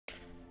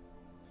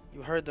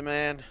You heard the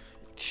man.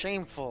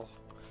 Shameful.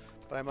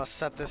 But I must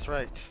set this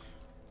right.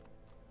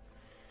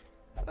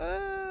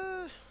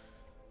 Ha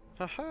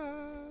ha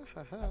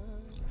ha ha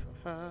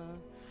ha.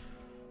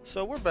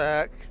 So we're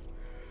back.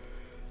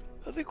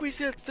 I think we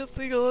said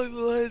something along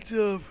the lines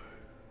of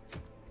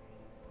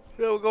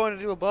that we're going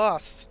to do a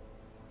boss.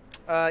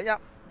 Yeah,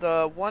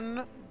 the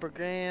 1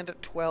 Brigand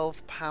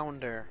 12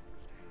 pounder.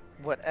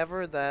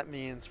 Whatever that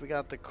means. We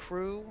got the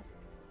crew.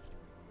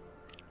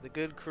 The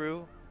good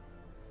crew.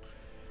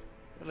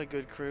 Really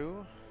good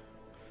crew.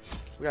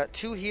 We got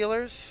 2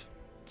 healers.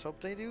 Let's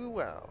hope they do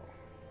well.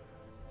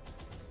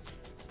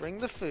 Bring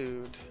the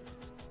food.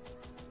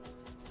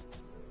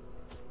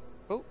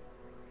 Oh.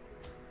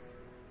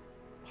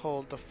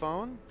 Hold the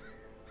phone.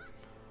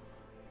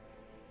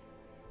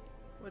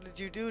 What did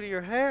you do to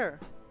your hair?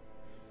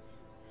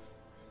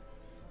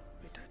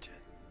 Let me touch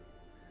it.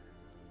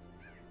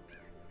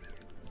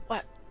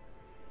 What?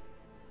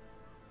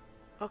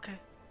 Okay.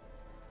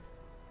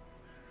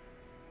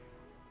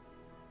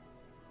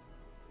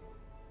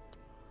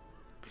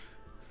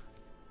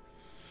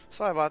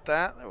 Sorry about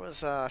that. There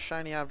was a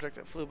shiny object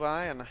that flew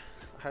by and I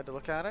had to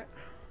look at it.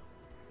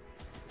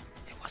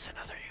 It was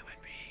another human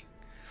being.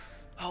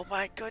 Oh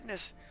my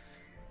goodness.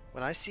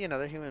 When I see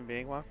another human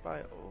being walk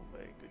by, oh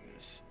my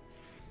goodness.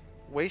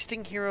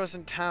 Wasting heroes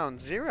in town.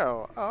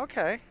 0. Oh,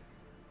 okay.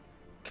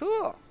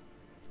 Cool.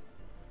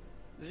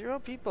 0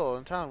 people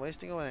in town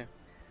wasting away.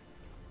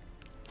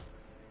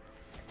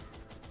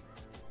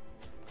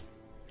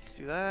 Let's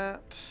do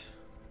that.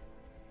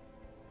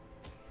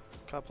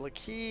 Couple of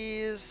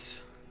keys.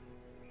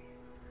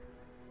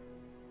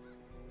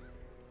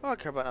 I don't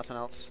care about nothing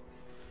else.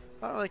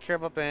 I don't really care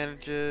about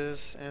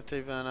bandages,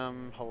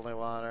 anti-venom, holy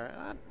water,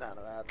 none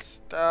of that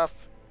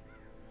stuff.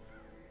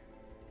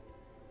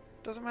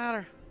 Doesn't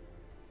matter.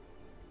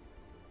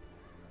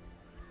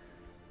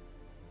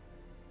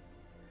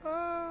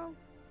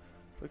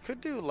 We could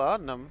do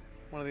laudanum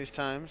one of these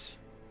times.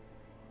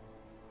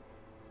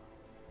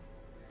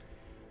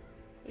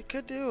 We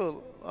could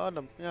do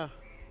laudanum, yeah.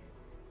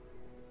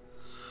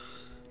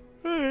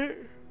 Alright.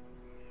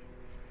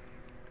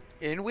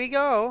 In we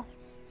go.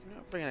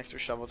 I'll bring an extra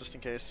shovel just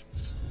in case.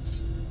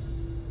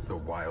 The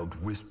wild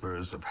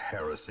whispers of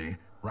heresy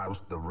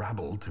roused the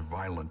rabble to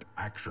violent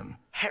action.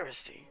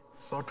 Heresy.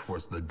 Such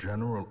was the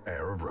general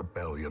air of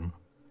rebellion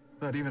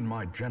that even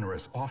my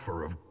generous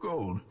offer of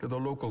gold to the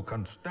local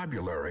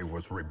constabulary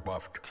was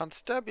rebuffed.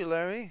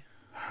 Constabulary?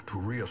 To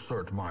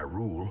reassert my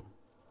rule,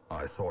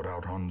 I sought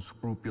out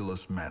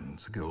unscrupulous men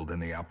skilled in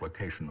the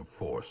application of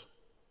force.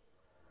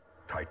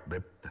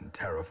 Tight-lipped and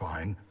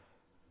terrifying,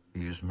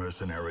 these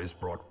mercenaries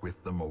brought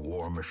with them a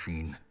war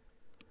machine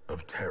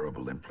of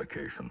terrible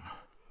implication.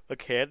 A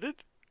cannon?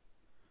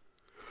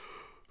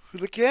 For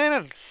the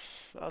cannon!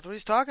 That's what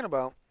he's talking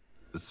about.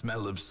 The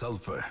smell of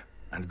sulfur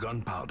and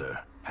gunpowder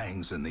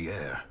hangs in the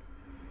air.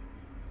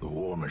 The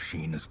war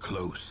machine is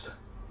close.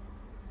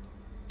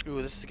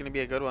 Ooh, this is going to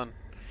be a good one.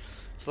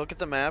 So look at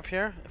the map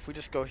here. If we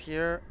just go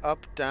here,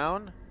 up,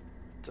 down,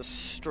 it's a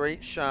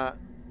straight shot.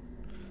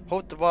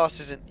 Hope the boss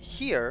isn't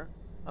here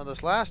on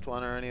this last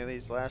one or any of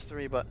these last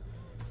 3, but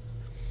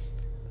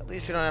at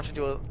least we don't have to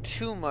do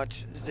too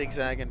much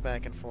zigzagging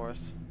back and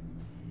forth.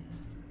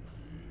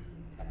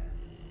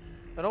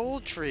 An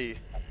old tree.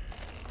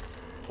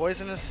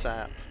 Poisonous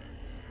sap.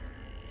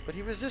 But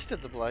he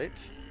resisted the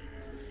blight.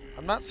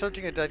 I'm not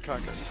searching a dead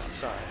carcass. I'm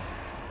sorry.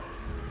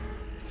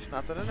 Just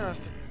not that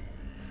interested.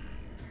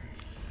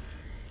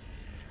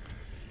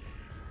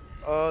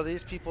 Oh,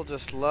 these people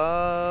just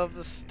love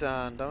the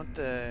stun, don't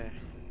they?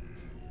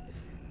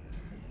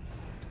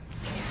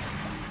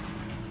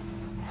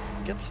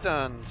 Get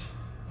stunned.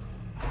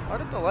 Why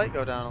did the light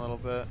go down a little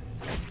bit?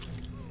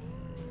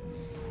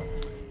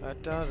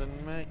 That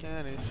doesn't make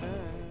any sense.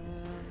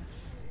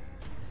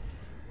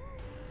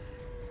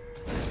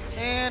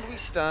 And we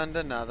stunned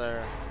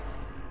another.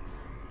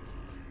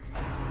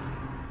 The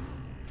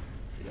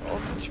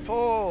Eldritch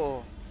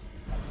pull.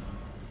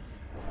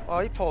 Oh,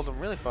 he pulled him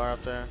really far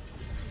up there.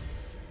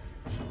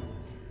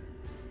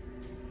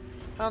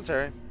 Hound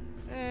Terry.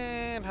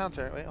 And Hound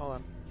Terry. Wait, hold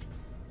on.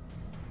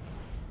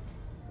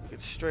 We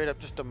could straight up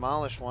just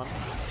demolish one.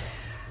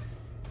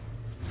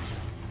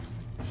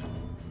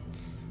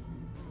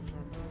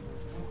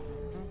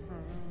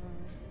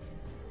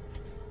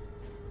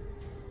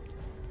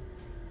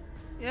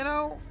 You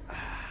know,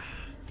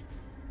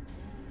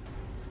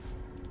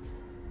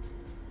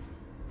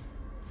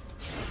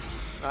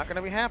 not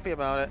gonna be happy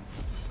about it.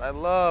 I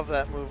love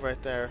that move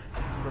right there.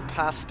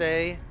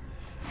 Riposte.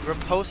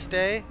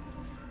 Riposte.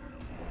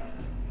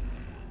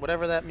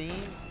 Whatever that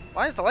means.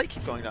 Why does the light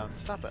keep going down?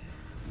 Stop it.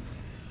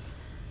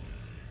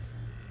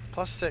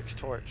 +6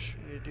 torch.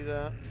 You do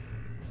that.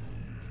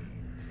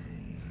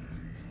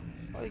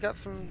 Oh, you got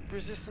some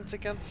resistance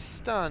against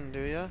stun, do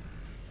you?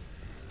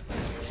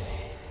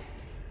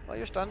 Well,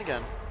 you're stunned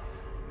again.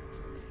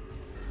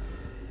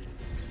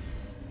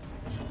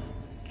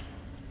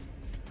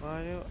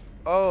 Why do...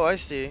 Oh, I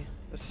see.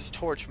 This is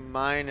torch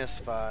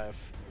 -5.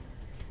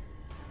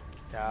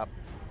 Yep.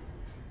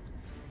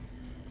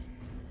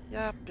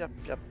 Yep.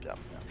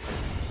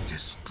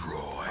 Destroyed.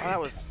 Oh, that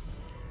was...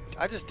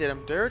 I just did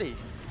him dirty.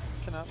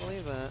 Cannot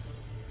believe that.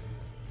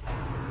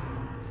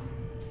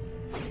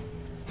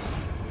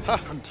 Ha!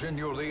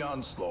 Continue the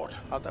onslaught.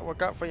 How'd that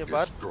work out for you,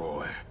 bud?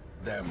 Destroy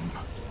them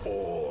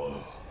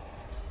all.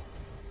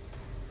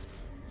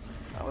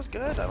 That was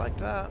good. I like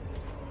that.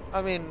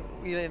 I mean,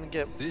 we didn't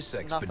get This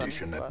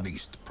expedition at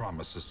least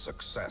promises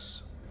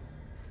success.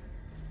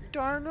 You're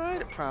darn right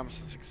it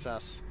promises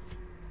success.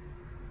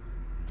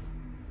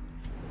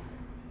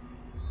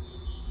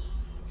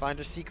 Find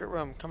a secret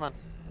room. Come on.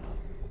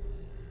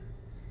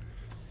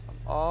 I'm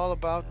all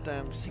about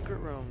them secret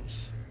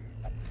rooms.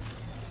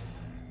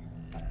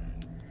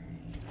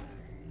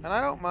 And I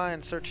don't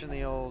mind searching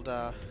the old,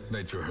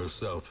 Nature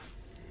herself,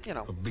 you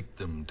know, a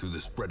victim to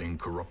the spreading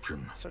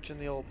corruption. searching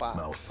the old box.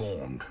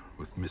 Malformed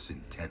with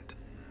misintent.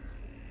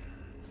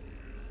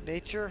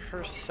 Nature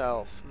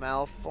herself,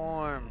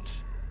 malformed.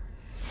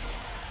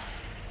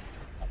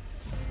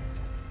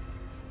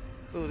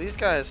 Ooh, these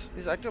guys,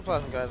 these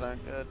ectoplasm guys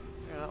aren't good.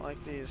 They're not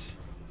like these.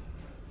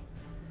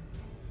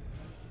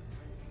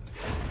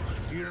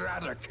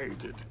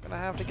 Eradicated. Gonna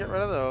have to get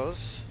rid of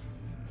those.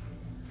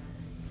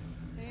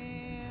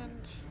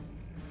 And...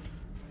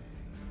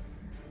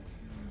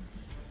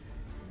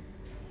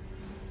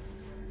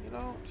 you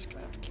know, just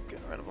gonna have to keep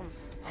getting rid of them.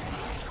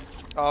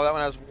 Oh, that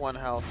one has 1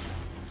 health.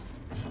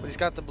 But he's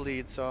got the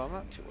bleed, so I'm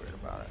not too worried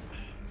about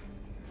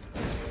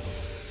it.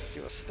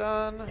 Do a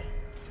stun.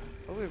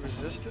 Oh, we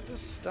resisted the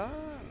stun.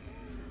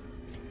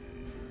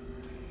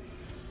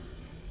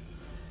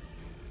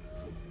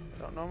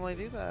 I don't normally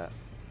do that.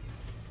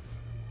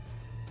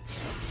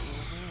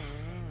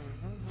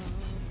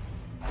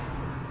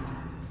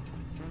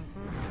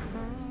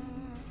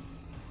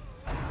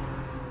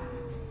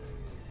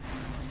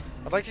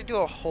 I'd like to do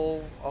a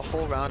whole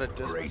round of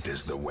distance. Great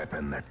is the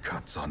weapon that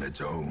cuts on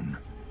its own.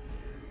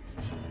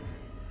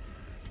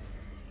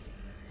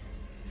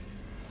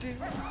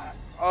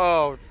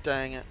 Oh,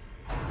 dang it.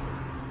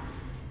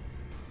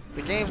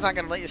 The game's not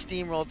going to let you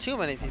steamroll too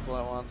many people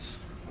at once.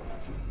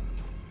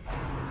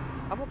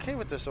 I'm okay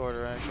with this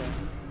order, actually.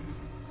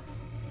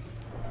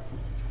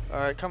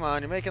 Alright, come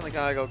on. You're making the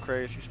guy go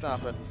crazy.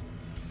 Stop it.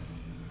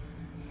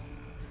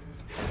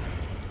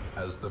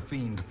 As the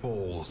fiend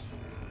falls,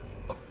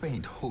 a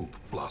faint hope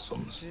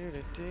blossoms.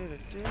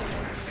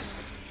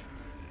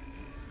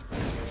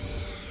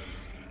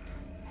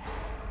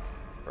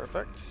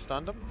 Perfect.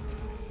 Stunned him.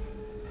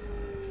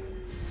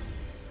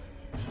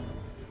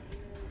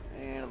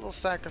 And a little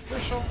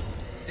sacrificial.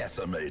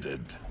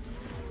 Decimated.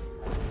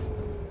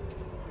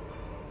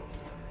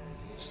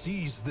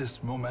 Seize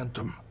this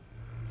momentum.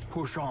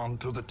 Push on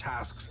to the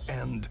task's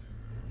end.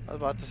 I was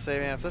about to say,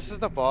 man, if this is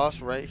the boss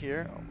right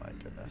here, oh my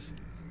goodness.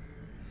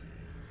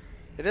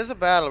 It is a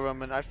battle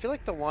room, and I feel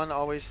like the one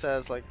always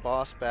says, like,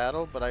 boss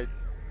battle, but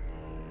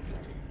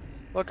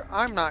look,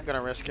 I'm not going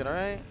to risk it,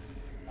 alright?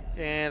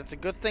 And it's a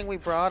good thing we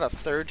brought a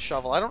 3rd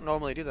shovel. I don't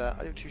normally do that.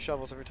 I do 2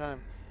 shovels every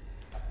time.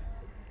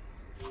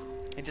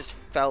 It just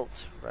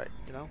felt right,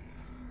 you know?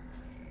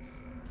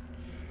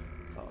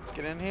 Well, let's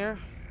get in here.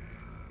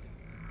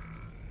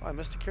 Oh, I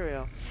missed a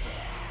curio.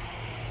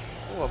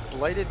 Oh, a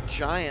blighted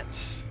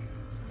giant.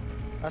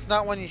 That's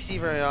not one you see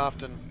very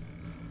often.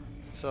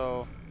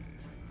 So,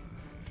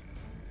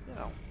 you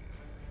know.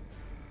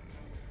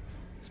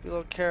 Let's be a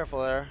little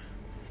careful there.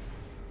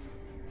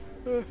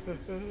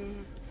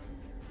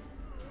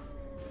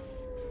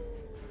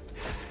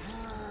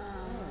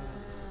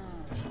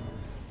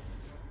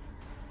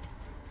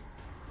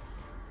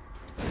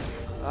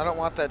 I don't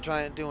want that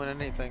giant doing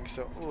anything,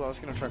 so... ooh, I was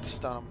going to try to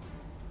stun him.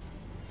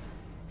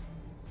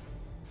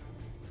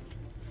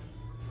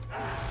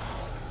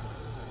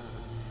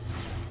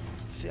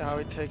 See how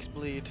he takes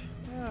bleed.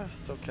 Yeah,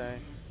 it's okay.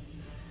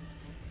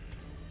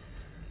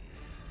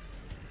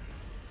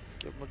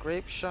 Give him a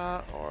grape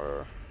shot,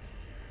 or...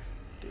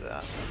 do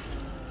that.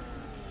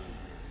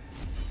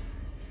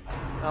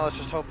 Now let's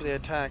just hope they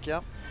attack,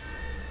 yep.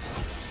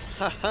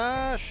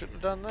 Haha, shouldn't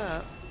have done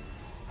that.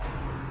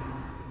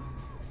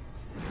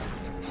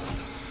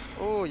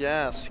 Oh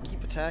yes,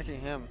 keep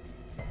attacking him.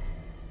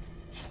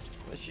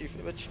 Bet you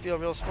feel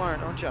real smart,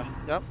 don't you?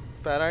 Yep,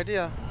 bad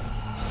idea.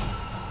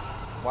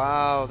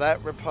 Wow,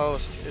 that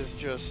riposte is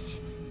just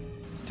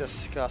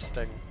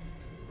disgusting.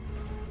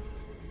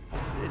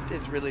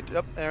 It's really...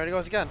 oh, there it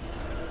goes again.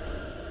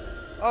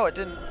 Oh, it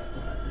didn't...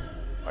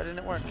 why didn't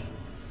it work?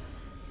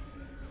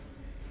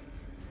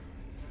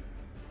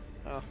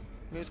 Oh,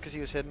 maybe it's because he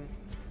was hidden.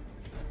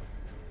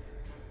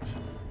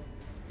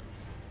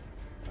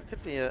 That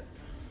could be it.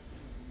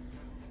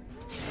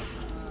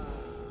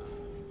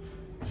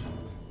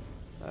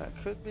 That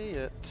could be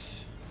it.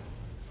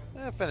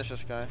 Finish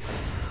this guy.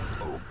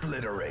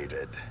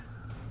 Obliterated.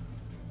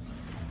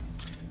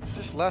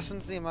 Just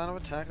lessens the amount of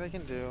attack they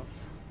can do.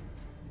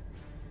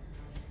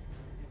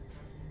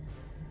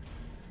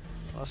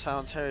 Unless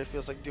Hound's Harry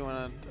feels like doing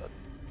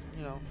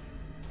you know,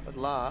 a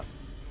lot.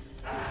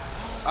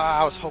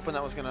 Ah, I was hoping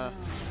that was gonna...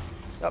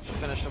 yep,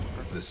 finish him.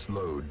 The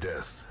slow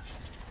death.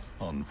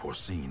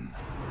 Unforeseen.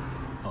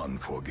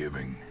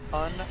 Unforgiving.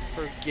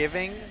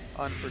 Unforgiving,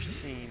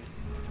 unforeseen.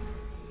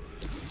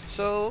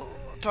 So,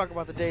 talk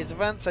about the day's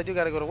events. I do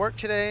got to go to work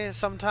today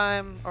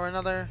sometime or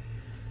another.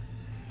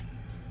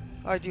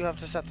 I do have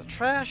to set the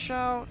trash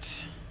out.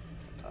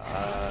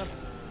 I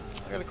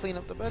got to clean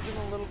up the bedroom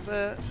a little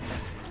bit.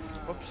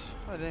 Whoops,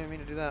 I didn't even mean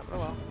to do that, but oh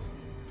well.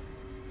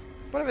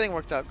 But everything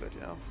worked out good,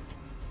 you know.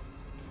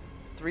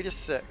 3 to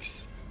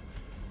 6.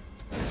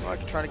 So I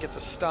can try to get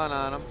the stun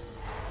on him.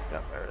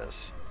 Yep, there it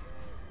is.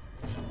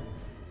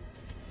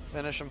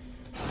 Finish him.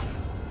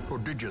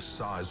 Prodigious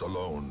size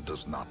alone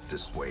does not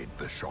dissuade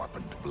the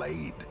sharpened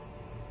blade.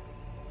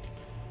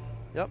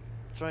 Yep,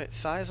 that's right.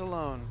 Size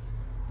alone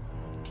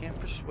can't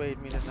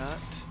persuade me to not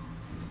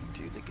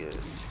do the good.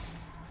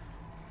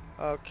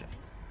 Okay.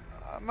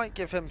 I might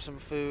give him some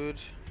food.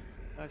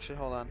 Actually,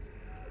 hold on.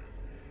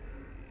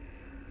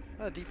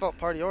 Default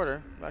party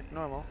order. Back to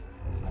normal.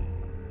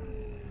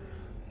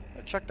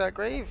 Check that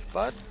grave,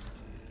 bud.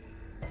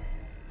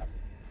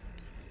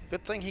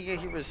 Good thing he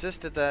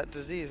resisted that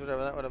disease,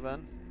 whatever that would have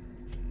been.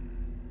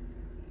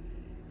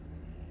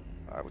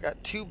 Alright, we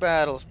got 2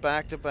 battles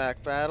back to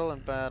back. Battle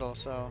and battle,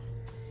 so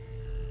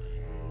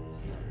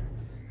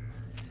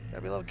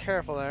gotta be a little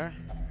careful there.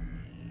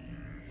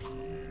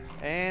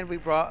 And we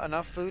brought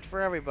enough food for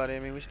everybody. I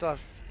mean, we still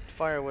have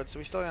firewood, so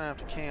we still gonna have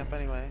to camp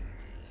anyway.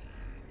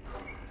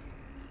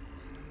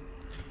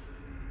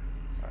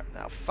 Alright,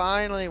 now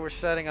finally we're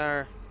setting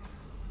our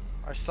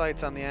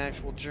sights on the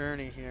actual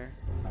journey here.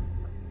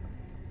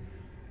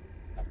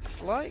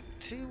 Just like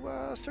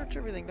to search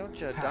everything, don't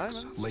you?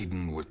 Packs Diamonds?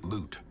 laden with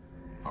loot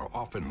are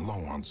often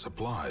low on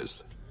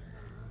supplies.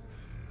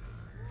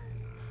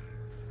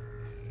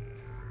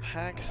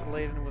 Packs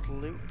laden with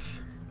loot.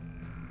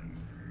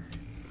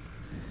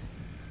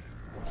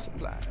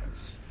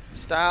 Supplies.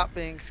 Stop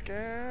being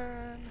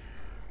scared.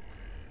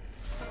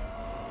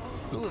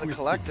 Ooh, the twisted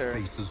collector.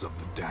 Faces of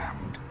the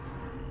damned,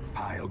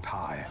 piled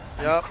high.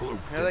 and Yep,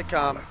 cloaked here they in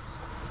come. malice.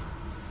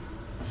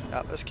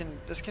 Yeah,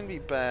 this can be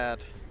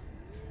bad.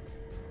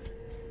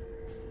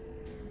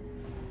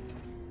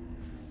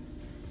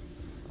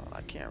 Oh,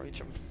 I can't reach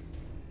him.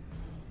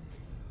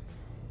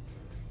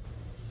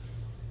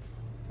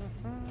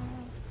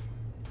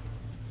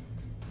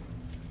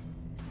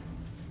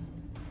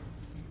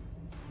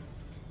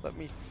 Let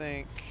me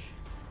think.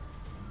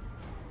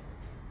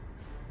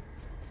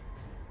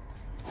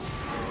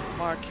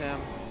 Mark him.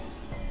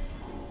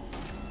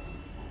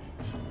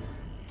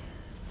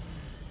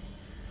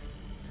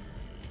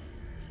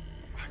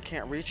 I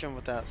can't reach him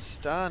with that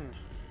stun.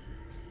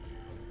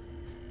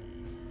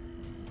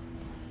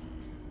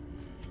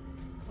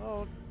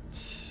 Oh,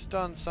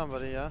 stun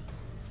somebody, yeah?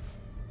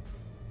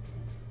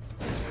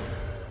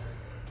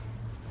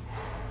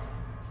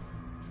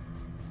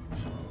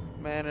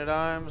 Man at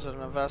arms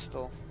and a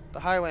Vestal. The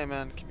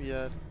highwayman could be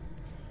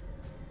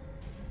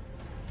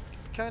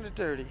kind of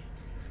dirty.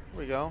 Here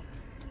we go.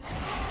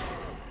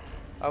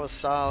 That was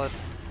solid.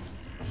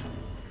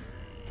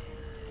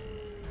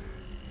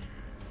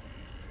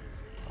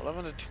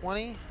 11 to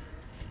 20.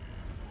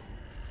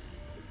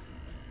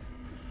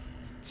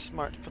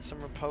 Smart to put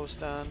some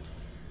riposte on.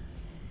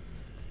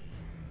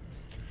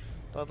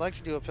 Though I'd like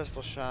to do a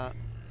pistol shot.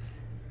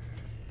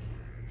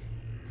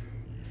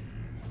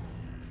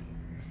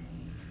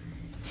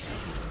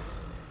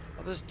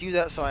 I'll just do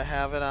that so I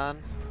have it on.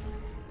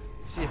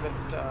 See if it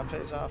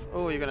pays off.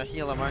 Oh, you're gonna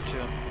heal him, aren't you?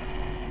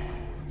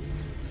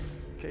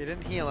 Okay, you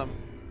didn't heal him.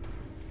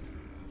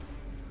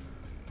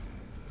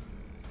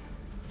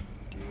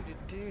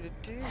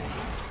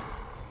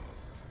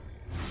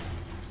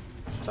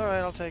 It's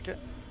alright, I'll take it.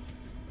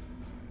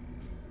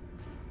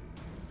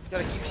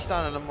 Gotta keep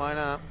stunning him, why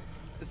not?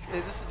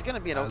 This is gonna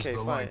be an okay As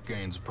the fight. light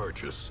gains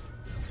purchase,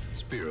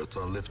 spirits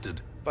are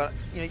lifted. But,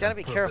 you know, you gotta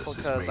be careful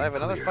Purpose is because I have made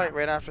another clear. fight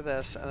right after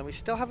this, and then we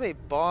still have a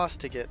boss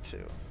to get to.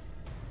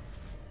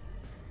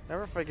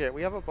 Never forget,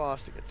 we have a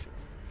boss to get to,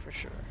 for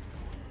sure.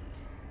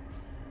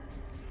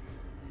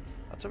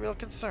 That's a real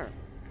concern.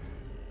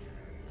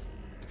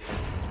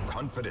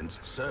 Confidence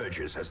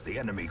surges as the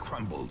enemy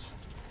crumbles.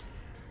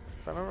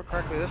 If I remember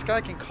correctly, this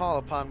guy can call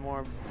upon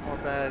more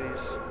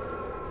baddies.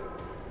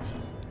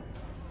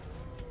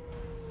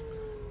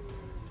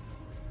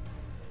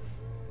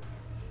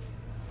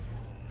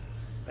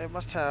 They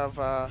must have,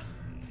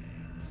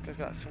 this guy's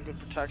got some good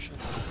protection.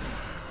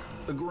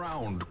 The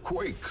ground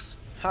quakes.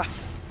 Ha!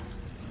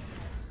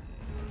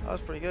 That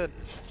was pretty good.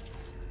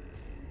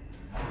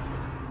 I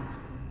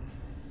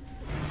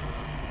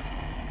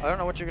don't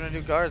know what you're gonna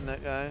do guarding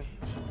that guy.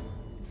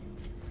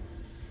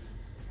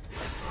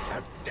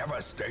 A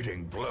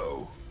devastating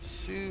blow.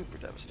 Super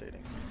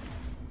devastating.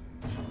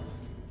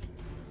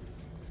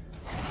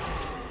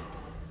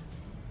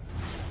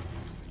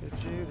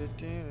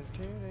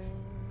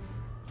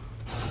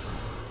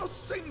 A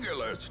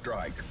singular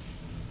strike.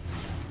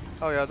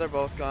 Oh yeah, they're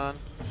both gone.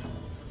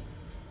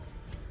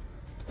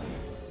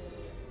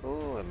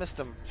 Ooh, I missed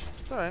him.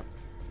 It's alright.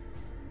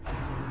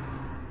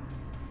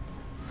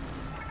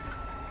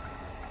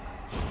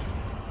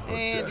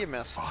 And you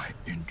missed. By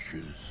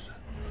inches.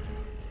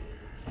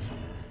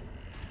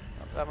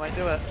 That might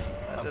do it.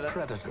 That A did it.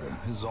 predator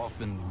is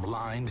often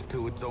blind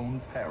to its own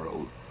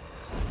peril.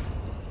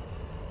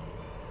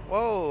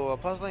 Whoa, a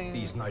puzzling...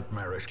 These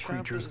nightmarish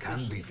creatures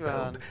can be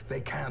felled.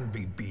 They can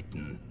be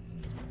beaten.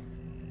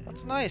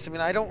 That's nice. I mean,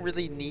 I don't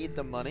really need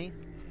the money.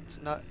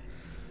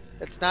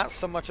 It's not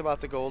so much about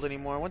the gold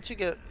anymore. Once you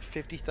get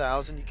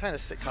 50,000, you kind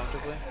of sit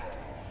comfortably.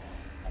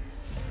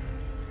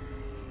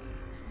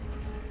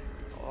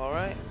 All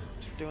right,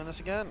 we're doing this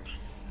again.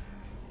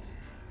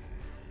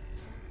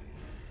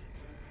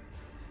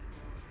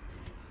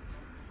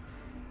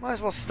 Might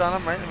as well stun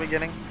him right in the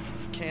beginning,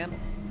 if you can.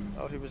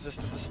 Oh, he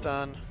resisted the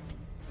stun.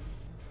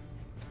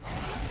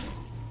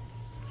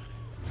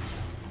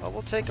 Well,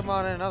 we'll take him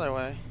on in another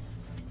way.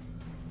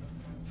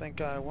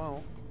 Think I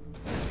won't.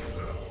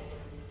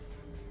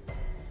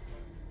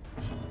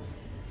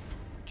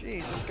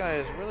 Jeez, this guy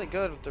is really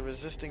good with the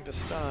resisting to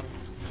stun.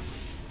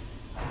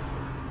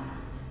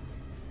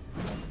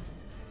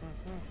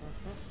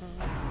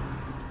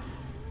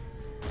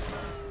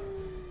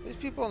 These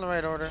people in the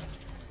right order?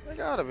 They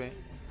gotta be.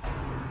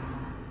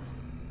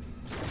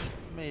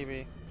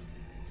 Maybe.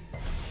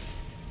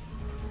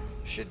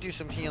 Should do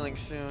some healing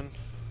soon.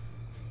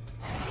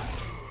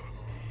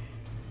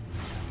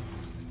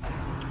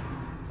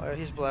 Oh,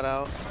 he's bled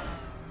out.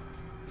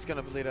 He's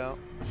gonna bleed out.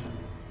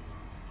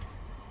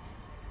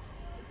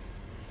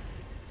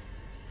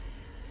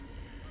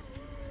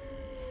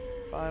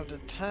 Five to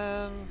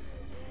 10.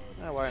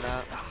 Why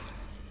not?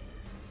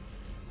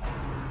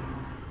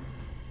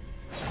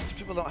 These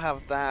people don't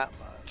have that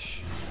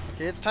much.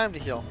 Okay, it's time to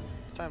heal.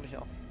 It's time to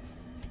heal.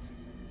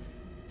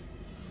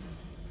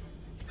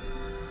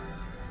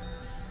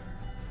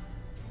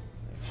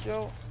 Let's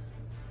go.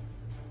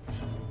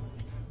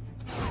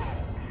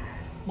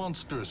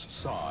 Monster's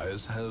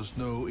size has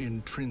no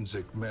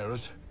intrinsic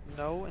merit.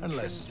 No intrinsic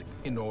unless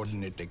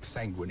inordinate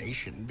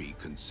exsanguination be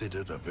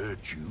considered a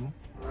virtue.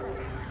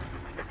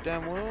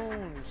 Damn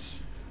wounds.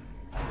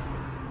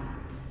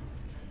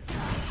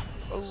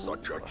 Oh.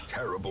 Such a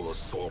terrible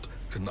assault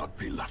cannot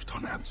be left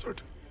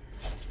unanswered.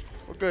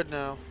 We're good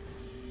now.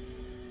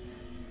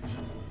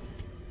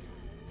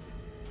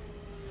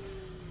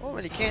 Oh,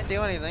 when you can't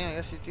do anything, I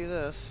guess you do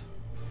this.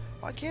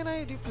 Why can't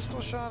I do pistol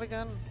shot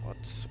again?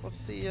 What's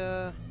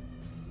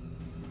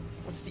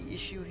the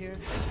issue here?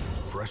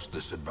 Press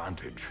this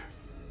advantage.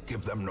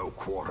 Give them no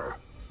quarter.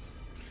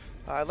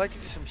 I'd like to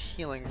do some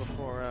healing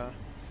before.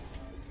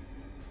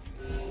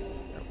 There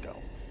we go.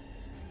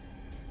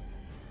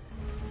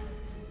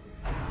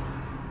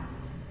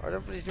 Alright,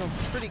 everybody's doing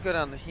pretty good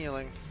on the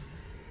healing.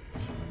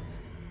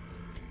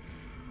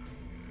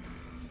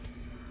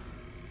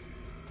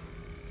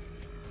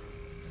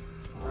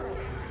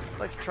 I'd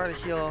like to try to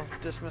heal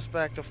Dismiss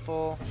back to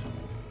full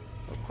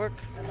real quick.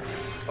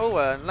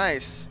 Oh,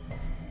 nice.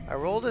 I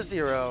rolled a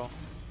 0.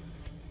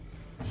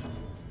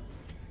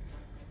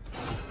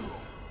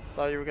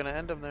 Thought you were going to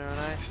end him there on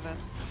accident.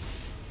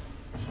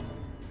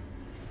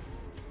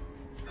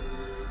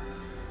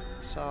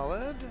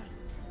 Solid.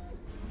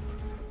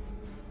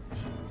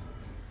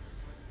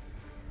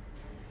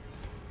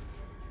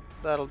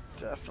 That'll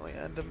definitely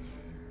end him.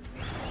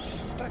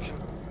 Just protection.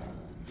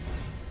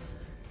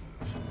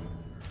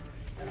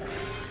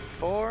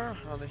 4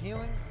 on the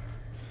healing.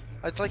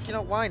 It's like, you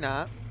know, why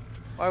not?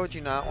 Why would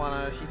you not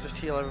want to just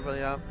heal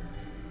everybody up?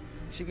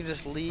 So you can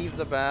just leave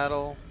the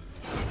battle.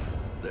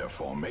 Their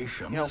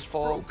formation is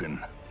full. broken.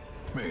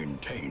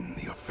 Maintain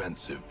the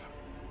offensive.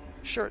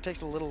 Sure, it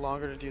takes a little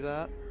longer to do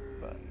that,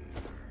 but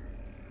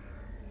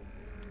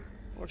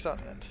works out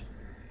good.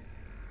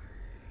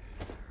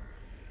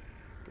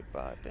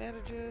 Goodbye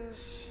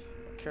bandages.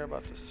 Don't care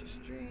about the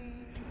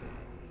Sistrine.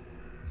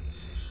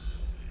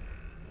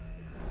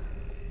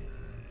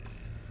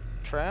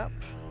 Trap.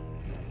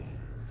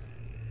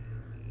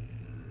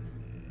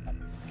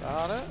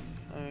 Got it.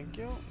 Thank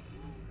you.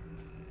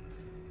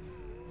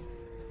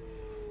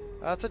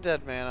 That's a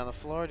dead man on the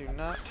floor. Do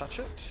not touch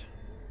it.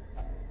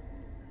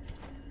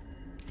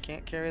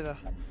 Can't carry the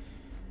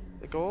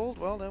gold?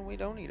 Well, then we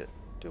don't need it,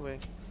 do we?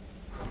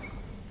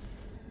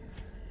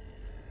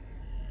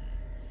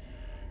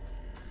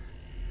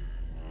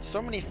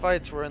 So many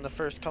fights were in the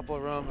first couple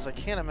of rooms. I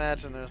can't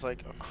imagine there's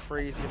like a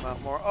crazy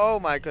amount more. Oh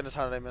my goodness,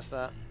 how did I miss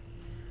that?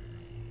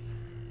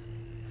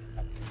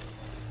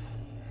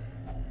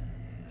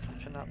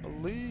 I cannot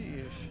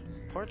believe.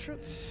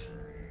 Portraits.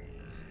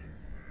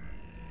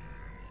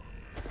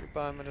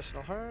 Goodbye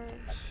medicinal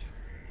herbs.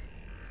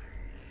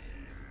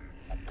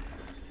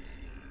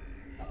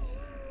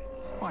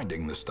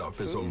 Finding the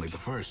stuff is only the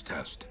first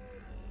test.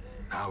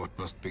 Now it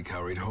must be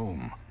carried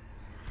home.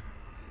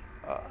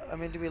 I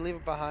mean, do we leave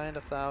it behind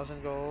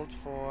 1,000 gold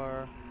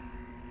for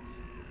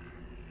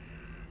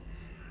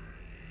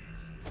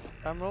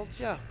emeralds?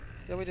 Yeah,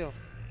 we do.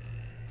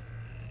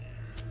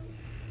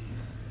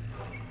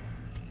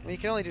 I mean, you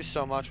can only do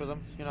so much with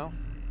them, you know.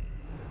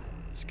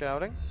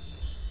 Scouting.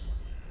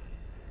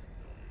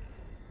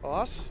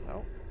 Boss?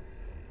 No.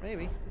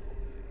 Maybe.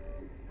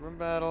 Room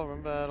battle,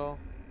 room battle.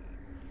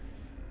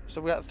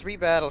 So we got 3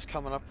 battles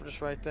coming up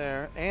just right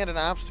there. And an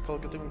obstacle.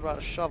 Good thing we brought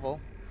a shovel.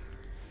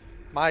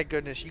 My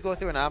goodness, you go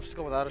through an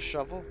obstacle without a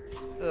shovel?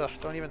 Ugh,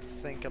 don't even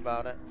think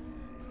about it.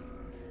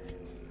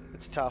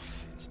 It's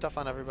tough. It's tough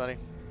on everybody.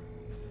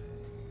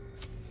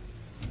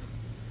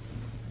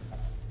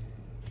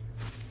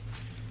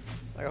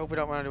 I hope we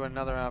don't run into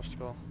another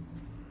obstacle.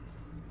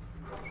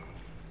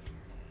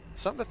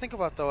 Something to think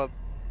about though,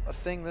 a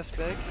thing this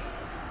big.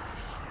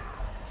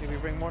 Maybe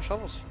bring more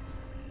shovels.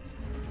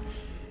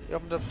 We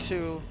opened up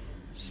 2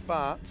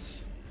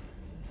 spots.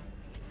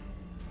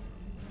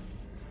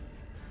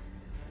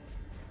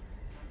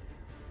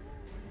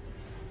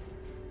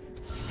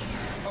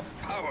 A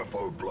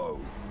powerful blow.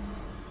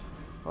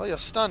 Well, you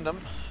stunned him.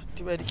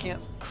 Too bad you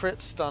can't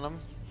crit stun him.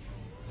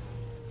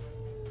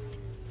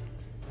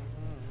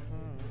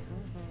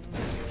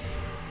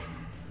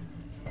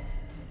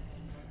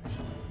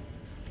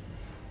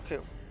 Okay,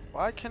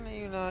 why can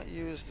you not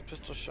use the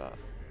pistol shot?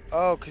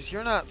 Oh, because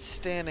you're not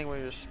standing where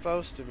you're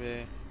supposed to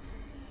be.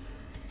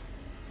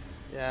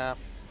 Yeah.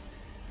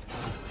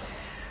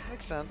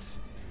 Makes sense.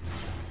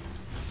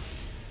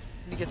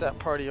 Let me get that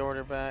party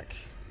order back.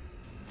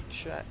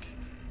 Check.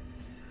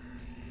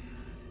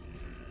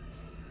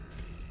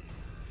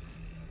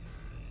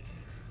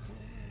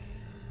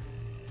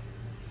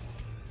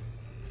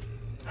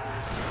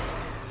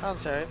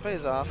 Sorry, it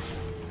pays off.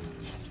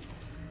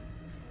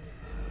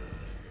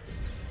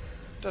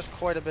 Does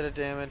quite a bit of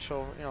damage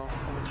over,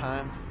 over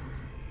time.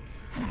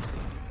 I'm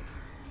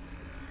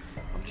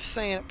just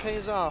saying it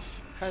pays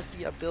off. Has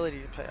the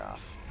ability to pay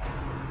off.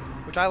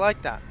 Which I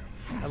like that.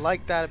 I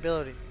like that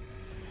ability.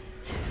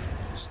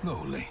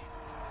 Slowly,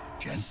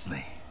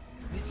 gently.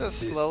 He says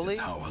slowly. This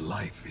is how a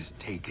life is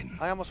taken.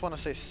 I almost want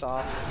to say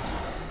soft.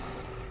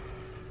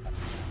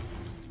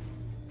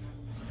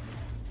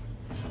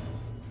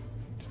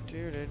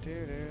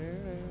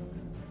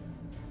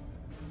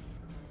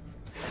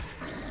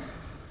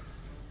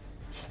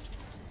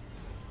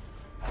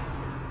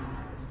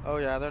 Oh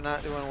yeah, they're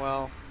not doing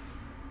well.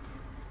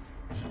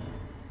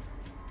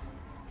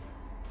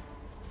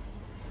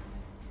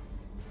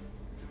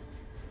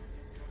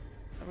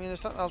 I mean,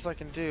 there's nothing else I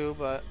can do,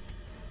 but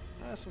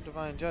I have some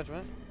divine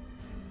judgment.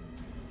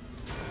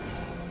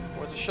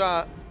 Where's the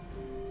shot?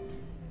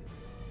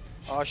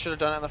 Oh, I should have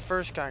done it on the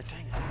first guy.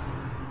 Dang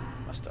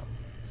it. Messed up.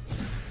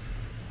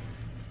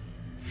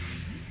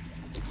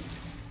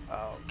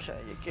 Okay,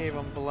 you gave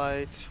him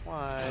blight.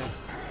 Why?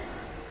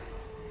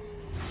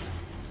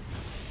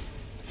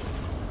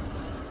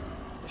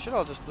 They should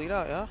all just bleed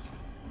out, yeah?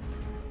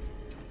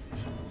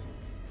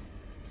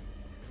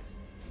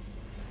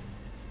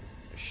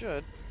 They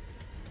should.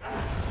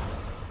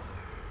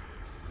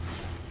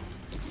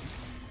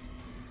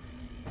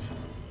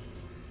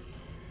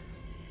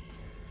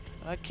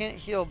 I can't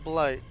heal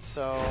blight,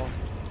 so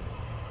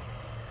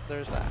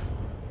there's that.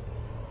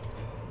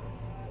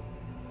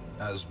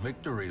 As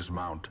victories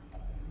mount,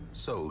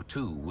 so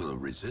too will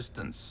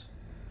resistance.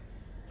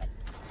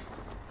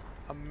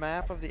 A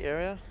map of the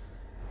area?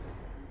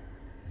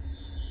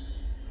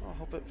 I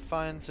hope it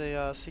finds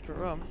a secret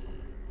room.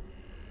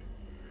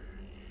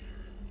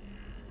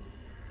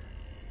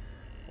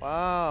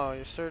 Wow,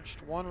 you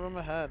searched one room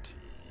ahead.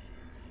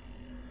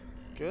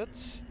 Good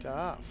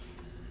stuff.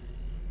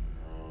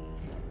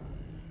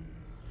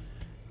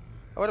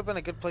 That would have been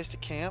a good place to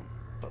camp,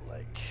 but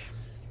like...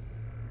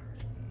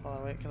 Hold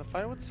on, wait, can the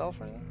firewood sell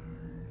for anything?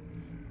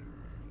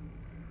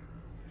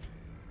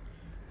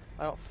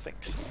 I don't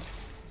think so.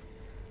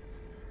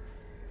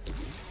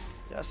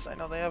 Yes, I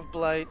know they have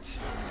blight.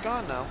 It's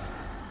gone now.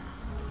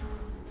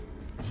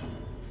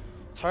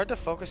 It's hard to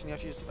focus and you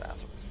have to use the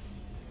bathroom.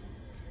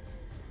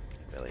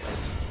 It really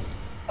is.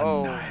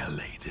 Oh.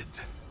 Annihilated.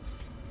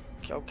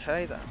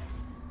 Okay then.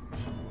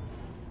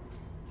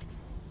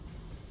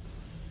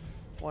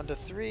 1 to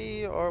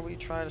 3, or we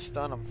try to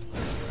stun him.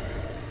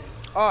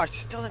 Oh, I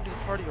still didn't do the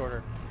party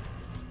order.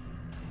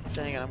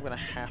 Dang it, I'm gonna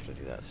have to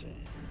do that soon.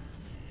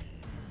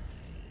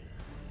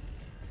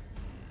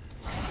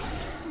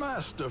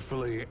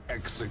 Masterfully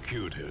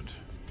executed.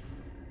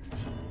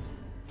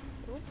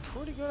 We're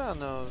pretty good on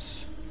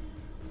those.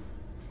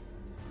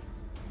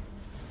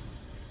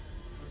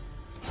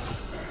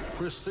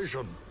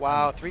 Precision.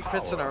 Wow, 3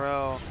 crits in a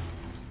row.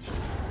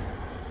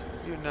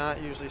 You do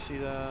not usually see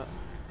that.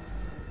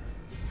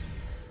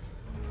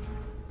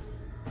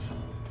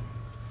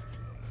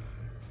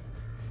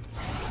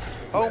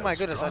 Oh my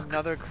goodness,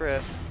 another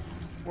crit.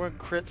 We're in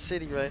crit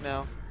city right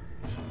now.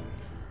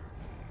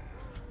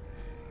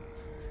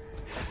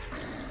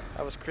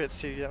 That was crit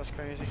city, that was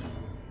crazy.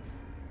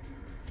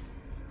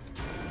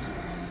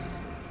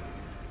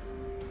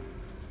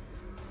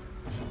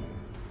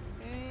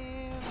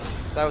 And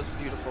that was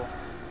beautiful.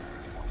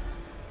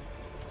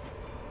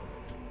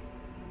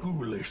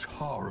 Ghoulish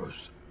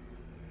horrors.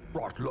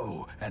 Brought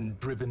low and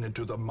driven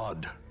into the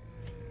mud.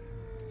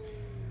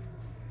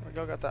 We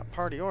go, got that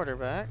party order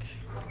back.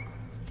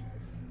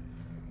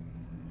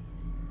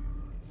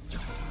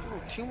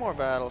 Ooh, 2 more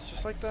battles,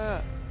 just like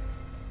that.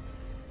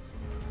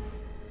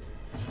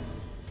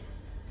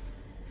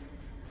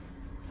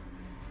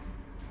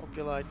 Hope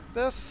you like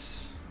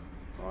this.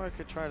 Or I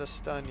could try to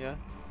stun you.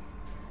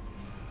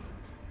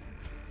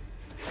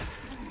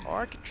 Or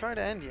I could try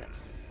to end you.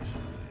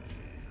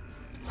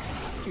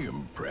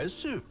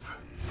 Impressive.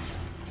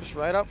 Just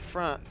right up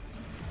front.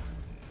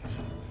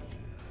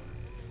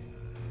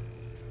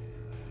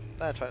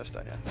 I try to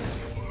stun you.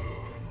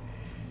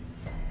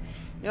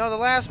 You know, the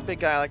last big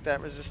guy like that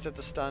resisted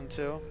the stun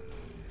too.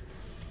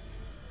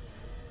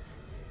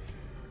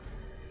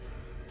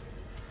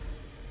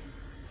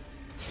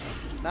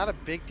 Not a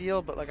big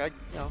deal, but like I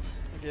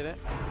get it.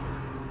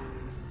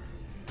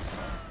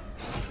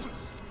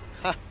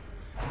 Ha!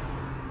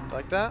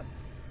 Like that?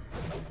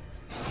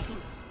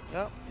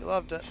 Yep, you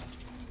loved it.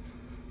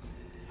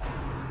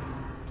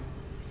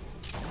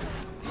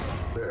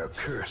 Their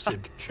cursed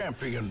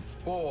champion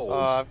falls.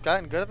 I've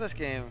gotten good at this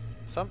game.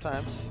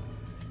 Sometimes.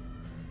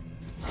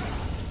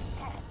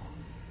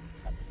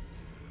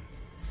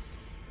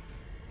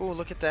 Ooh,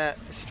 look at that.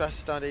 His stress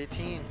is down to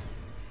 18.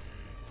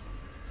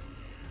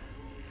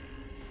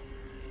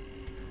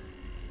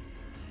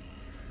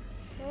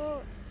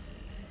 Oh.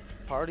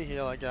 Party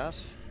heal, I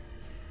guess.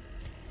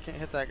 Can't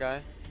hit that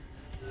guy.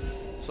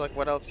 So, like,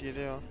 what else do you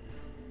do?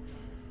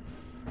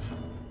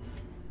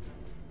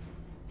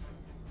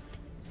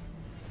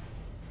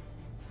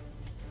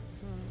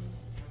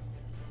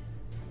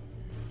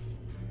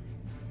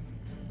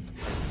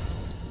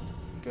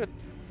 Good.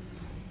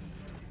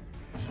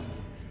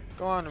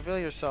 Go on, reveal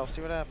yourself,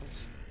 see what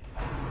happens.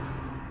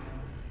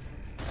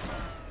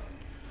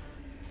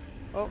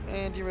 Oh,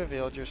 and you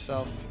revealed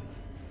yourself.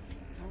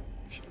 Oh,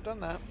 should have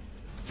done that.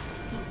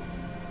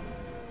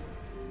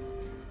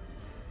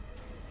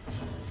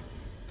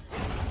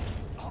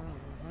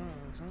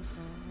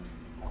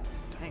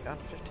 Dang, down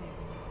to 15.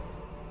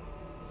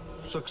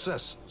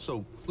 Success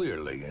so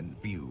clearly in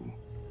view.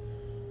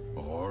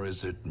 Or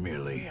is it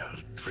merely a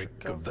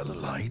trick of the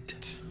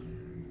light?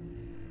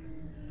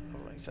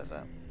 Oh, he says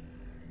that.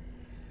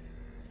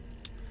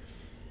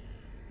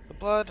 The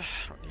blood,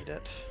 don't need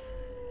it.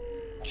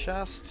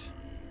 Chest,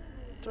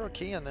 throw a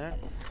key in there.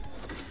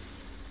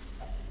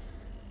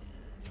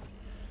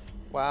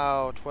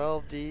 Wow,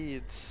 12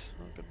 deeds.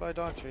 Oh, goodbye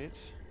dog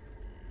treats.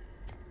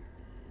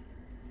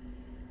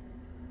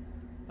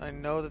 I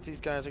know that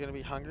these guys are going to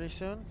be hungry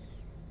soon.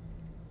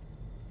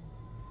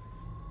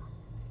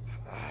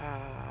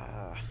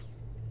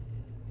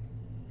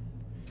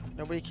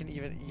 Nobody can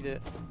even eat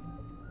it.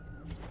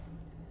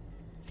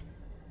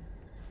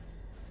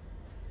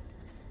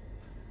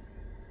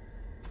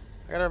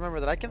 I gotta remember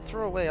that I can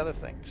throw away other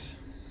things.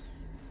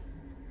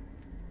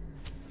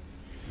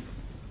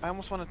 I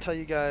almost want to tell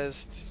you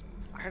guys,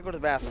 I gotta go to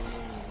the bathroom.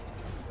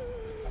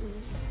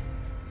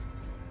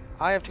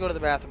 I have to go to the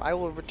bathroom. I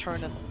will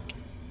return in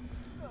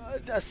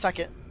a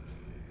second.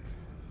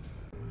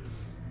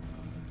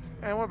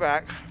 And we're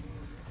back.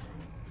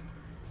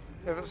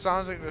 If it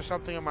sounds like there's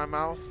something in my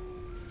mouth,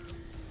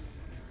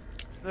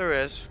 there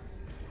is.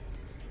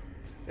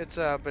 It's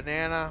a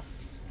banana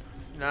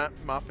nut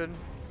muffin.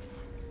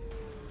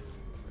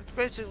 It's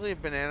basically a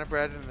banana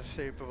bread in the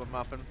shape of a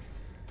muffin.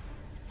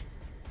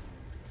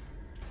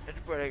 It's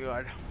pretty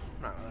good,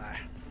 not gonna lie.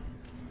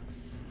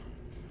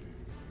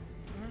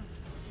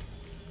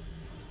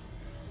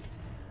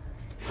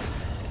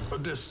 A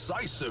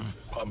decisive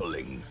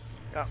pummeling.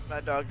 Yep,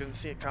 that dog didn't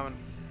see it coming.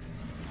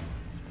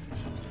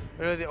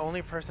 Literally the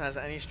only person that has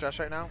any stress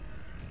right now.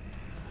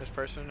 This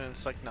person, and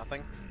it's like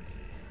nothing.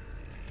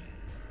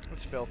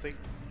 It's filthy.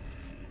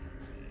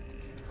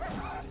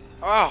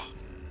 Oh!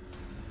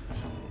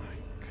 My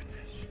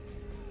goodness.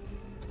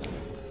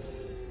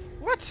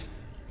 What?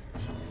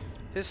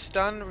 His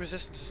stun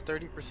resistance is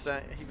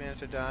 30%. He managed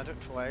to dodge it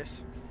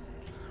twice.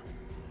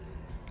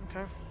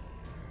 Okay.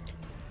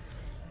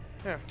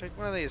 Here, take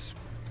one of these.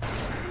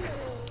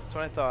 That's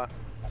what I thought.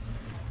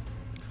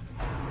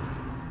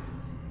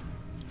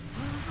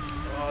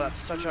 Oh, that's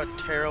such a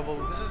terrible...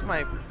 This is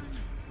my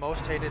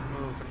most hated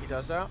move when he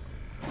does that.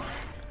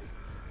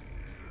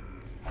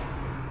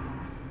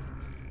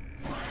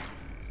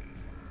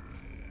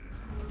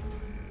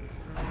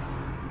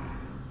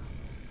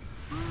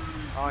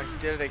 Oh, he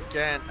did it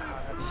again. Oh,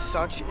 that's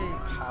such a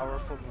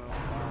powerful move.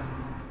 Wow.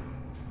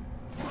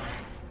 I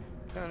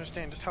don't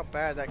understand just how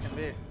bad that can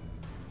be.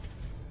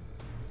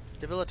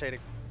 Debilitating.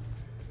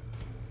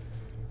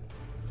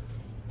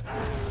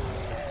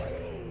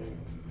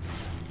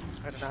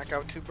 I had to knock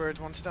out 2 birds,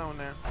 1 stone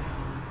there.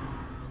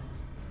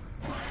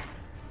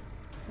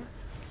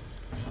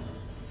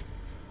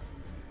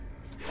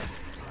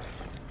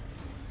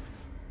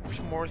 Wish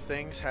more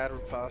things had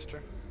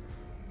riposter.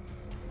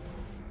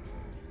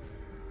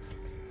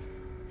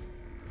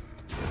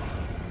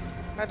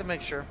 Had to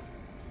make sure.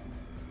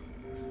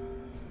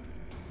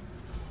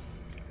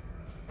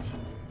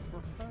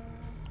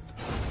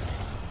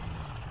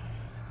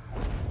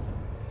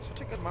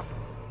 Such a good muffin.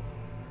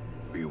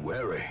 Be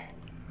wary.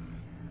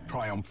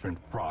 Triumphant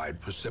pride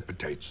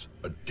precipitates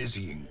a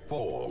dizzying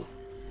fall.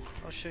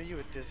 I'll show you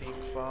a dizzying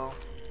fall.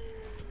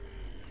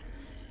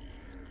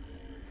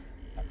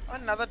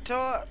 Another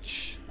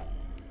torch!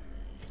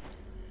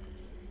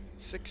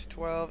 6,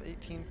 12,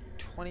 18,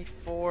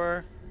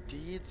 24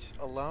 deeds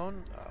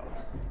alone? Oh.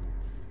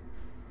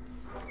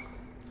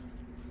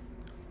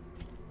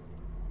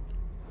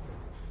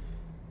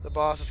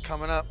 boss is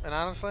coming up, and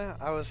honestly,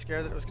 I was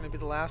scared that it was going to be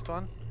the last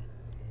one.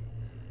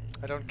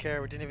 I don't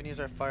care, we didn't even use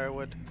our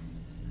firewood.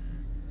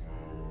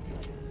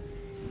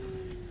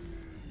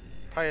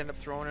 Probably end up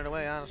throwing it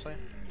away, honestly.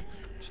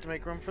 Just to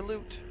make room for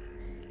loot.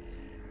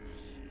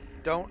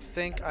 Don't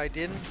think I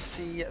didn't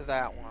see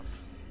that one.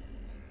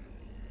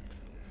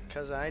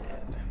 Because I did.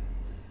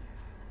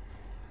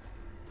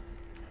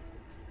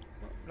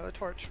 Oh, another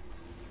torch.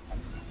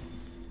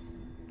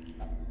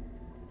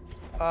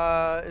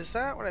 Is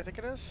that what I think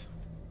it is?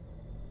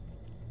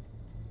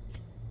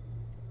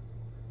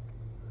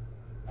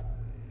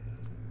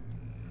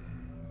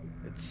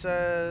 It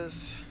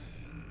says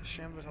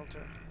Shambles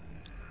altar.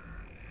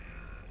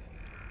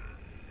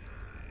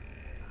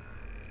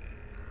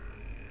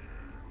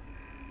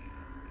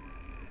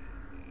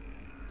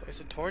 Place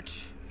a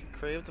torch if you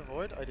crave the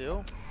void. I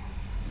do.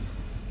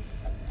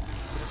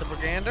 Is it the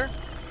Brigander?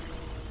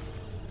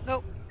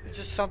 Nope, it's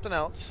just something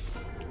else.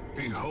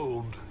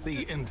 Behold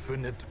the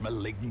infinite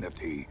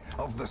malignity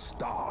of the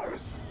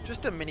stars.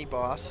 Just a mini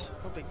boss.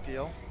 No big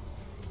deal.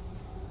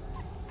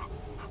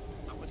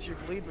 What's your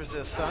bleed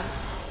resist, son?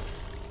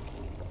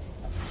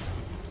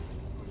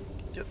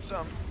 Get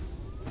some.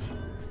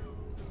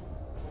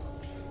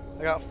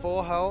 I got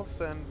full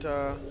health and, you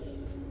know,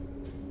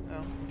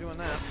 I'm doing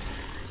that.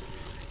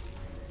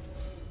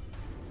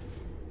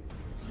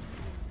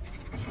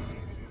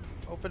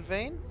 Open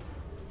vein?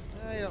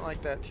 I don't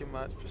like that too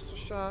much. Pistol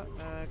shot,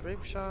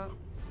 grape shot.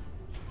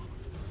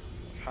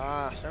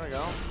 Ah, there we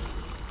go.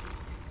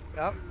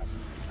 Yep,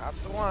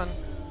 that's the one.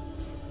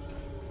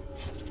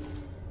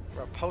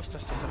 Riposte.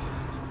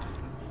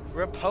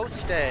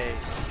 Riposte.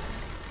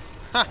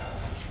 Ha!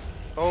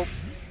 Oh.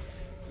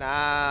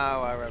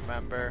 Now I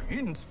remember.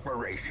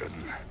 Inspiration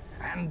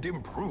and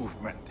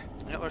improvement.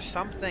 You know, there's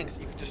some things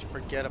you can just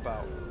forget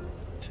about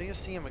until you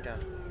see them again.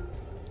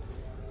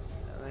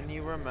 And then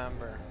you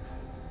remember.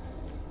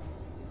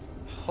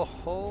 Ho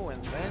ho,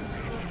 and then...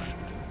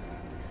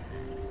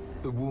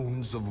 The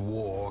wounds of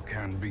war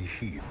can be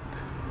healed,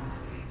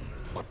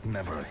 but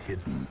never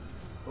hidden.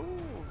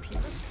 Ooh, he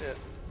missed it.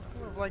 I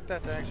would have liked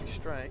that to actually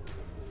strike.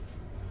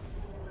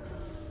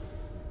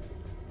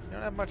 You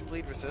don't have much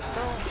bleed resist,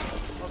 so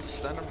I'll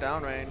just send him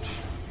downrange.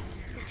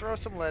 Just throw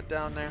some lead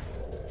down there.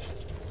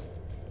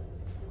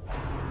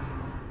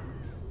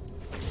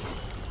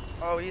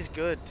 Oh, he's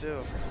good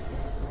too.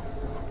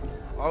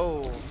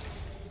 Oh,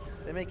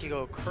 they make you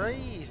go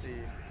crazy.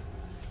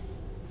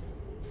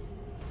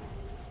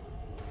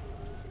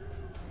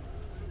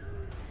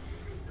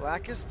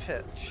 Black as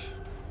pitch.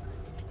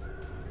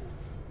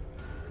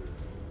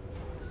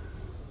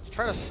 Let's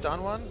try to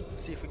stun one.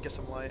 See if we can get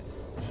some light.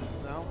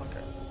 No?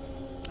 Okay.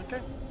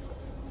 Okay.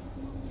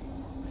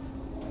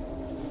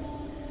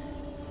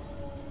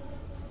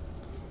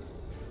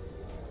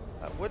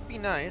 That would be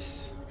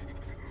nice.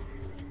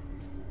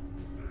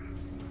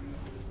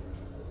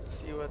 Let's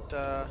see what,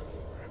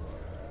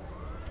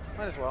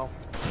 might as well.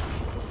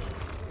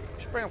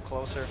 Should bring him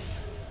closer.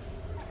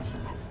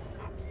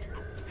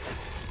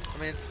 I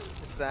mean, it's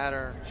that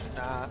or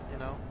not, you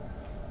know?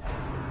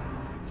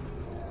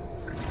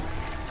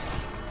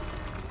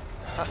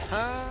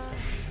 Haha!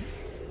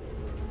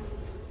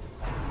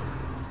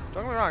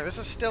 Don't get me wrong, this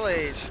is still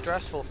a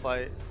stressful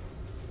fight.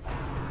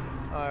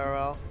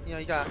 IRL. You know,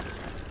 you got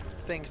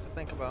things to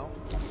think about.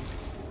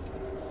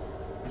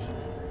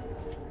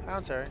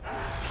 Hound Terry.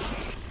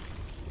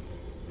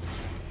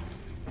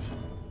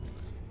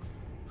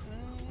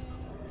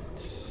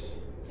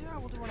 Yeah,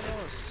 we'll do one of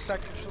those.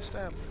 Sacrificial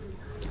stab.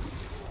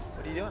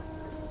 What are you doing?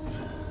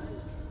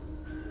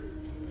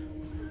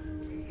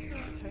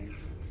 Okay.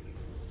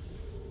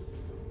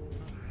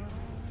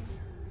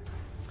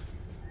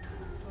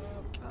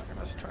 I'm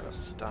gonna try to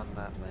stun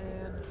that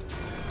man.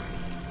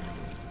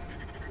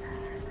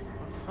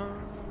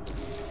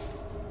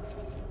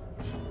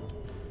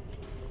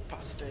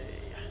 Paste.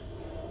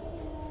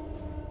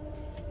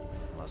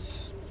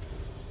 Unless...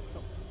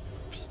 Nope.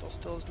 Pistol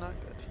still is not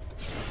good.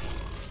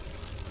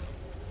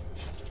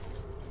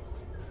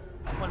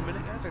 1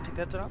 minute, guys. I think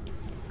that's up.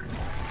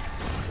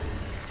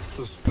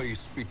 The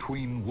space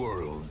between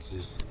worlds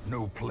is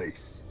no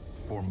place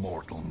for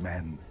mortal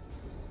men.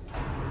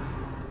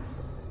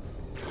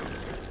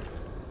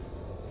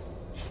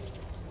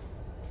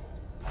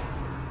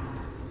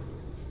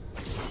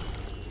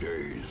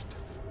 Dazed,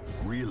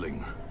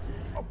 reeling,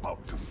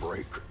 about to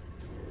break.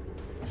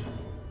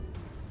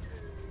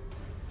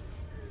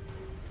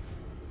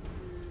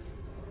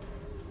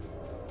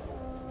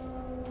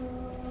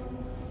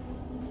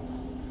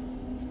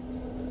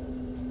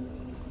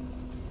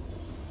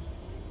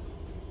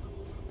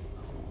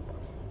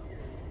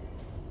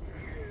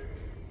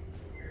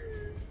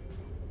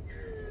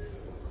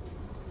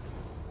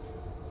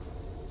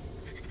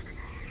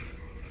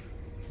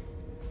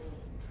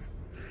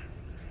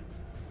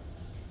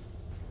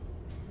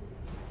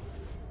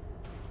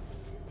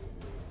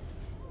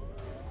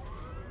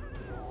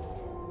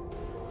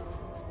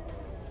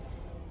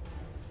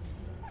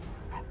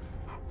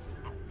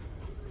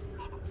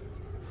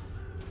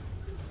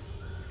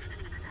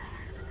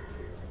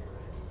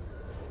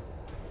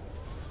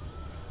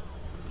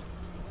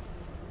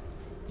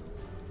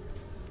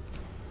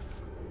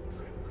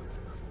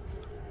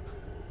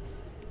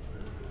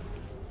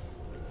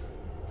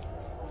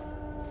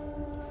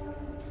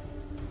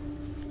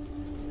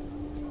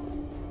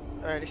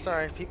 Alrighty,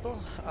 sorry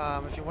people.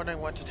 If you're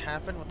wondering what just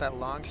happened, what that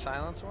long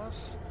silence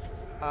was,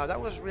 that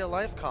was real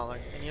life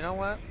calling. And you know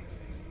what?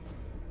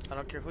 I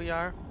don't care who you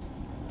are.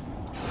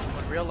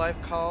 When real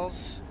life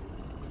calls,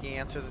 you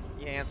answer.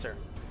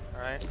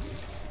 All right?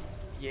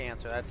 You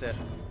answer. That's it.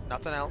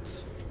 Nothing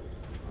else.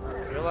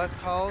 Real life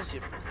calls,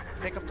 you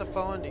pick up the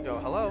phone, you go,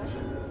 "Hello?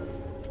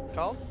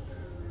 Called?"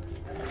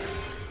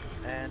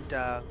 And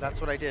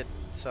that's what I did.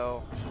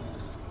 So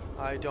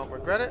I don't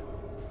regret it.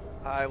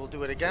 I will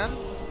do it again.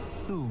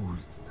 Soothed.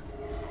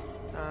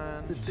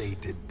 And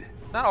Sedated.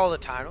 not all the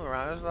time. Don't get me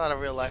wrong. There's a lot of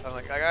real life. I'm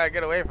like, I gotta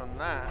get away from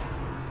that.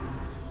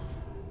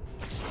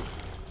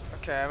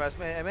 Okay,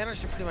 I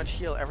managed to pretty much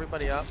heal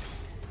everybody up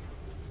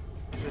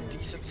to a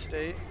decent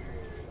state.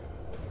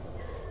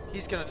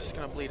 He's just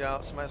gonna bleed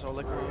out, so might as well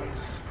lick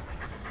wounds.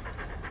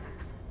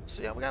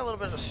 So yeah, we got a little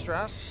bit of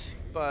stress,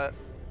 but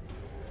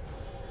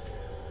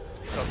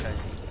it's okay.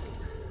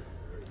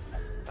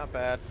 Not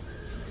bad.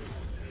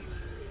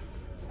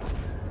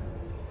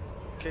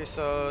 Okay,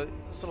 so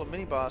this little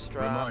mini boss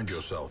dropped. Remind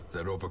yourself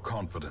that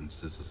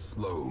overconfidence is a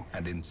slow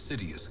and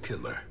insidious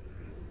killer.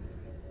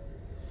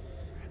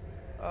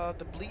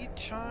 The bleed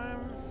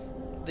charm,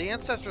 the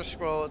ancestor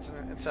scroll. It's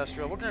an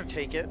ancestral. We're gonna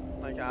take it,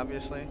 like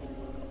obviously. I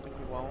don't think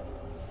we won't.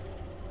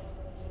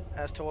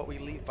 As to what we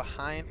leave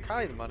behind,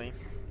 probably the money.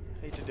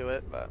 Hate to do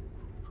it, but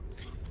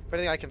if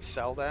anything, I can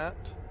sell that.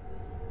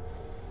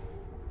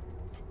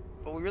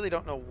 But we really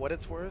don't know what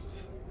it's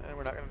worth, and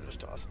we're not gonna just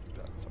toss it like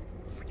that.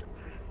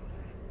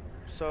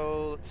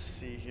 So let's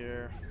see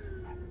here.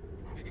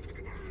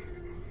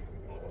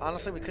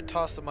 Honestly, we could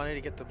toss the money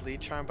to get the bleed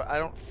charm, but I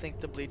don't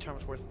think the bleed charm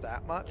is worth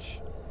that much.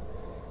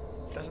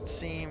 Doesn't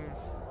seem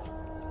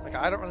like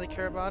I don't really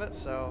care about it,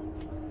 so.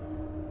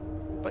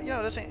 But you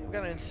know, this ain't, we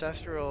got an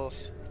ancestral,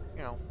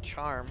 you know,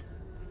 charm.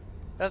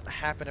 That doesn't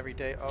happen every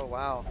day. Oh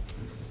wow!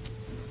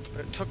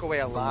 But it took away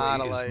a lot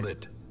of light. The way is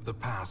lit. The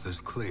path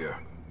is clear.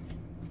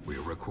 We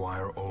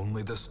require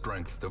only the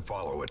strength to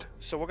follow it.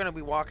 So we're gonna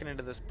be walking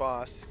into this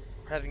boss.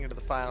 We're heading into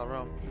the final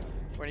room.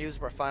 We're gonna use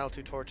our final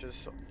 2 torches.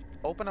 So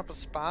open up a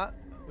spot.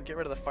 We get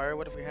rid of the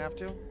firewood if we have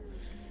to.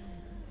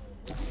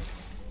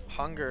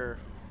 Hunger.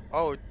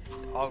 Oh,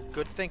 all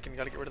good thinking.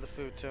 Gotta get rid of the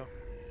food too.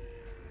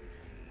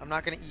 I'm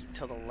not gonna eat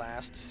until the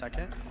last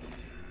second.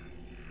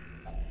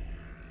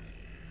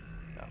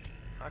 No,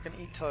 not gonna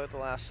eat till the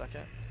last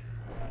second.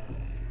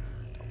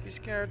 Don't be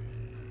scared.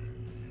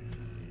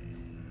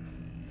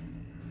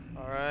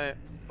 Alright,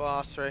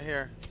 boss right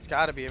here. It's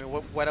gotta be. I mean,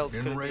 what else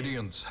could it be? In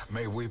Radiance,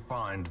 may we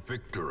find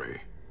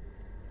victory.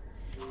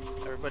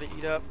 Everybody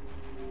eat up.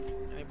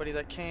 Anybody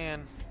that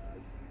can.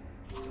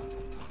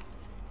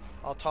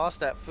 I'll toss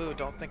that food.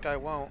 Don't think I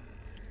won't.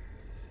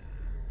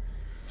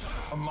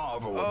 A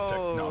marvel of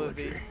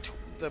technology.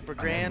 The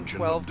Brigand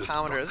 12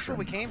 pounder. This is what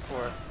we came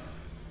for.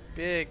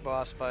 Big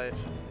boss fight.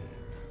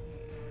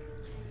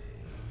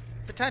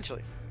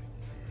 Potentially.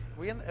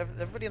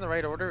 Everybody in the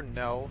right order?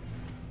 No.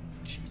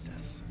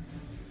 Jesus.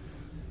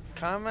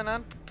 Coming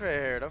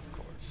unprepared, of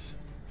course.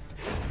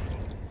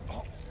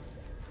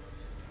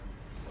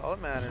 All that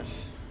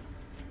matters.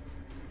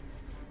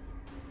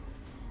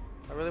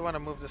 I really want to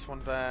move this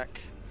one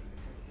back.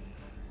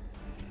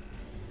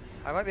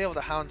 I might be able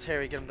to Hound's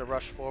Harry, get him to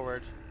rush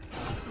forward.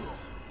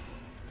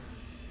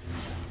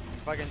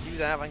 If I can do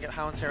that, if I can get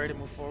Hound's Harry to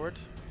move forward.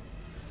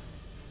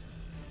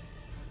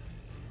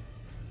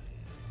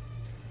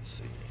 Let's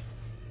see.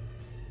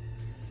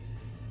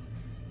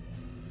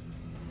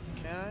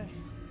 Can I?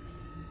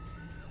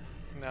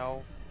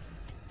 No.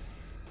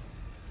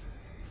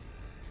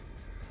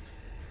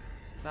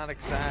 Not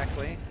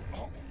exactly.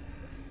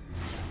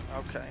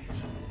 Okay.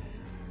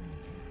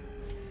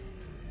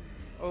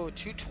 Oh,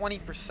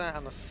 220%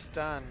 on the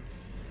stun.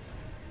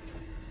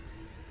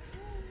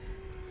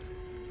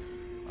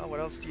 Oh,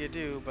 what else do you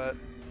do but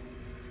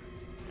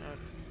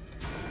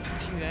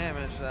 2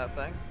 damage to that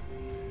thing?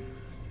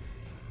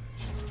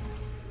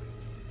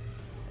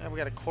 And we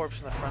got a corpse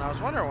in the front. I was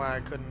wondering why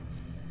I couldn't.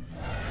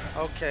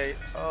 Okay.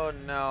 Oh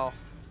no.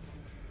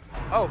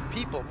 Oh,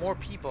 people. More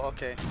people.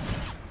 Okay.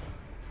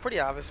 Pretty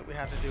obvious what we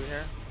have to do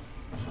here.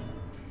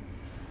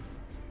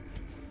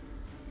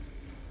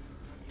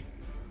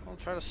 I'll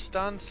try to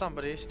stun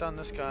somebody. Stun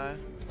this guy.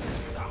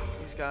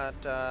 He's got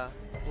a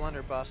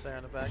blunderbuss there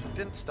in the back.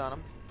 Didn't stun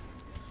him.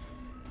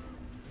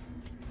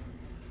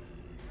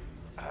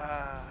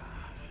 I'd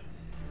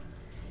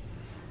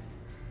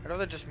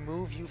rather just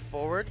move you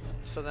forward,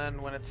 so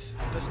then when it's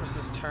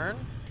Dismas's turn,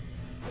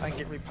 I can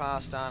get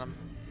riposte on him.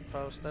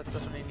 Riposte, that's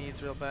what he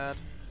needs real bad.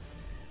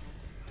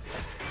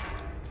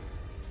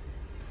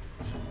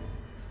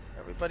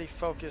 Everybody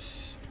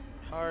focus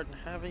hard and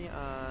heavy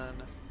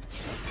on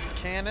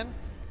cannon.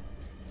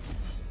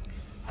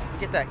 We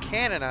get that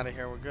cannon out of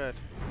here, we're good.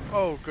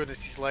 Oh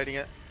goodness, he's lighting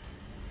it.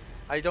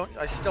 I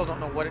still don't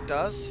know what it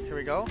does. Here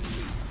we go.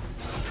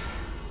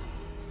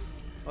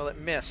 Well, it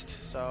missed,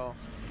 so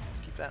let's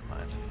keep that in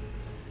mind.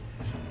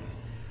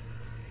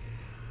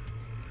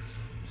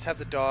 Just have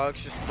the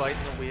dogs just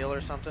biting the wheel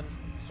or something.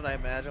 That's what I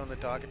imagine when the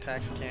dog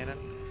attacks a cannon.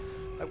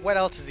 Like, what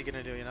else is he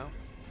gonna do, you know?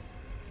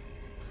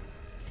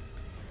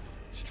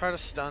 Let's try to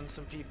stun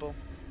some people.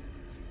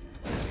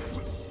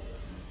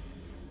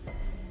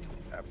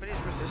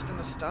 Everybody's resisting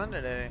the stun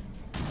today.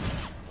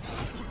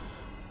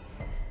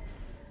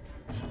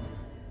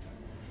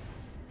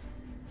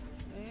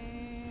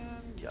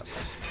 And yes.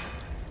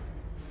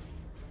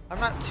 I'm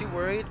not too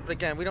worried, but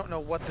again, we don't know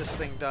what this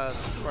thing does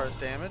as far as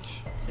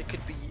damage. It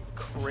could be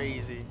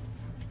crazy.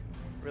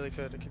 Really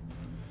could. It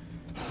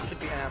could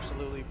be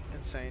absolutely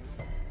insane.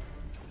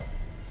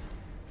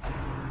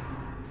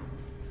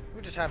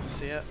 We just have to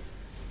see it.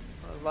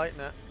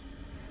 Lighten it.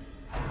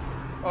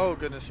 Oh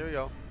goodness, here we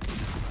go.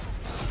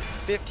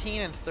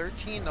 15 and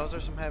 13, those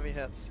are some heavy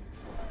hits.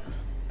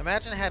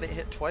 Imagine had it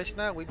hit twice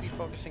now, we'd be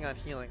focusing on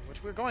healing,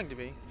 which we're going to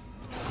be.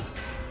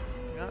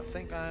 Do not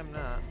think I'm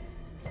not.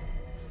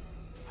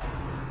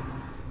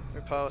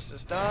 Riposte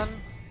is done.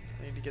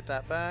 I need to get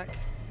that back.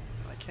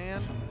 I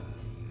can.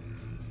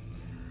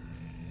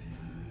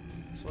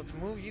 So let's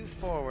move you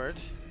forward.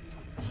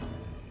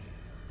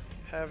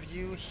 Have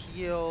you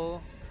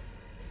heal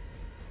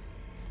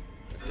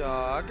the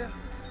dog.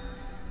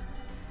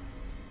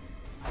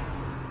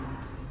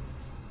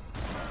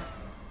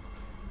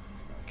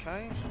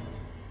 Okay.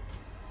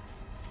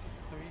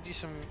 Have you do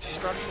some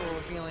structural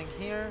healing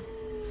here.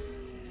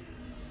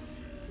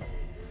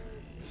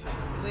 Resist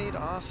the bleed,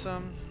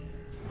 awesome.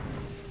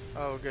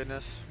 Oh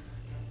goodness.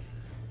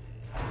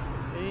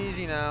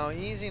 Easy now,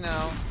 easy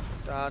now.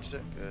 Dodged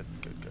it. Good,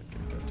 good, good,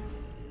 good, good.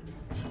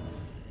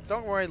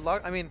 Don't worry,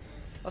 luck. I mean,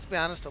 let's be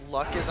honest, the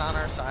luck is on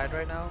our side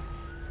right now.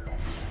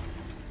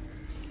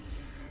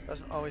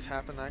 Doesn't always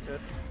happen that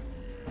good.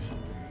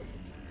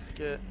 Let's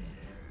get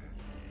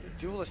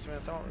duelist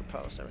minutes. I won't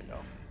riposte. There we go.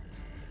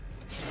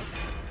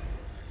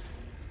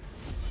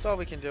 That's all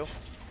we can do.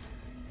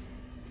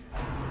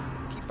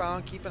 Keep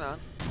on keeping on.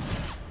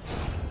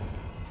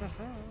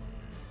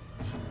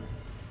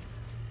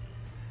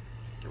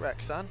 Get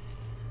wrecked, son.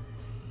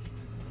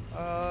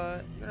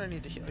 You're gonna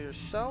need to heal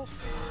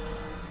yourself.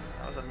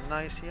 That was a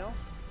nice heal.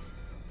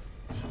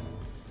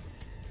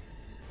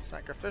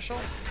 Sacrificial.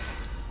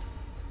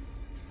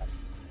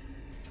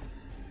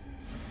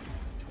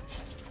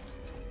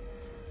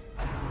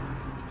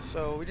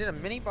 So we did a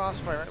mini boss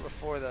fight right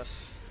before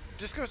this.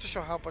 Just goes to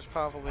show how much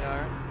powerful we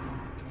are.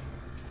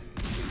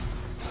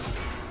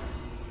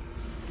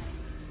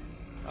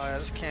 Oh yeah,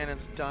 this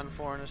cannon's done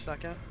for in a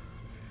second.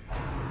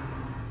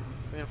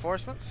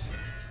 Reinforcements.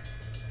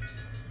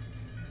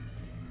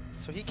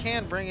 So he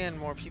can bring in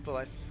more people,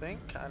 I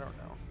think. I don't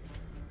know.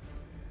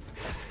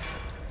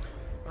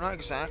 I'm not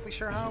exactly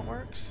sure how it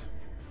works.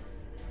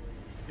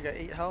 We got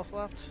 8 health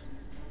left.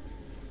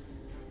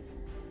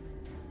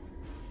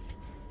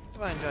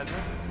 Divine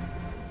Judgment.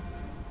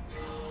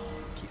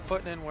 Keep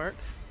putting in work.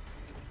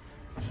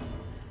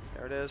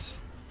 There it is.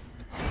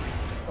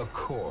 A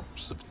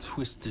corpse of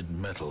twisted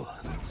metal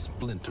and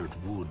splintered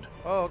wood.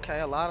 Oh,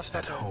 okay, a lot of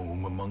stuff. At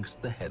home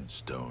amongst the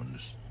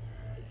headstones.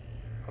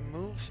 A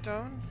move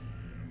stone?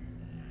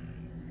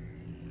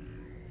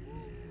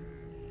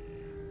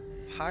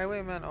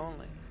 Highwaymen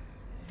only.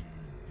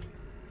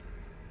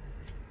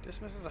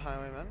 Dismisses the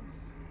highwaymen.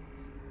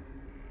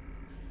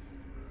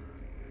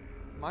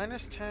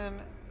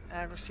 -10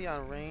 accuracy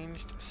on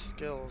ranged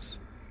skills.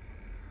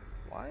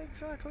 Why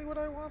exactly would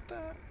I want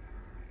that?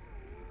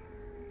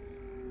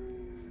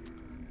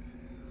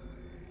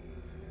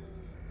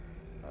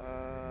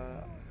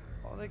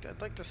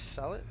 I'd like to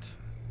sell it.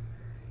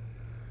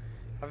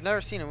 I've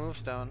never seen a move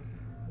stone.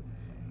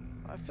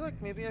 I feel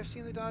like maybe I've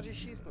seen the dodgy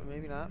sheath, but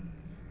maybe not.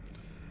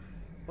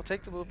 We'll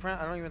take the blueprint.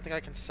 I don't even think I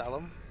can sell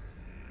them.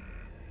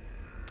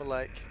 But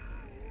like,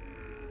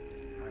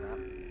 why not?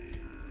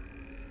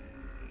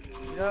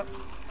 Speed up,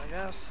 I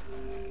guess.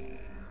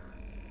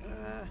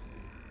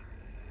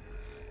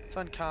 It's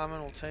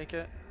uncommon, we'll take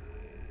it.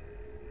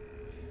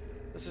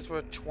 This is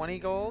worth 20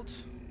 gold.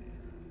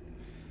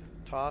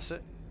 Toss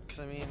it, because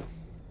I mean,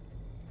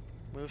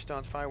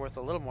 movestone's probably worth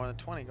a little more than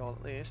 20 gold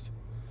at least.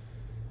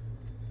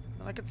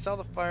 And I could sell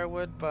the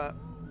firewood, but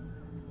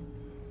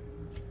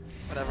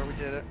whatever, we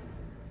did it.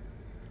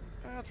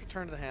 Let's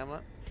return to the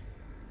hamlet.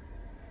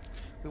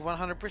 We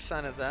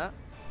 100% of that.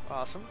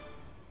 Awesome.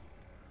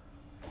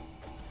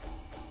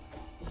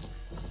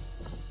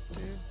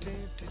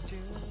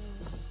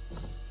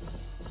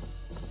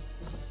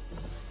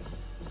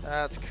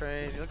 That's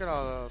crazy. Look at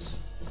all those.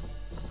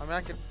 I mean,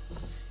 I could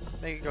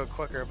make it go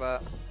quicker,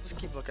 but just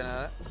keep looking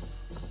at it.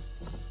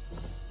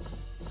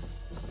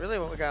 Really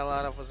what we got a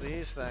lot of was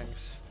these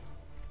things.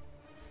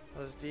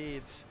 Those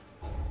deeds.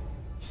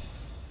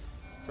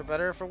 For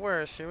better or for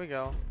worse, here we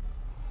go.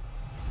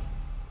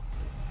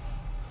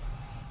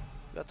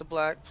 You got the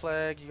Black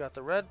Plague, you got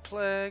the Red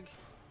Plague.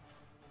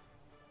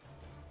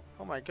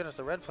 Oh my goodness,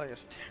 the Red Plague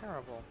is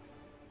terrible.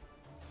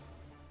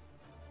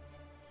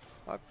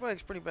 Black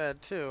Plague's pretty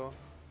bad too.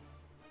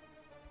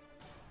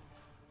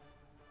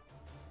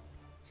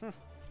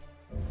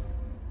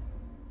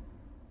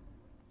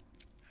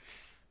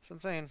 It's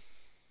insane.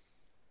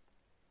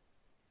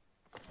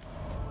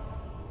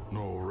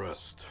 No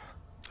rest,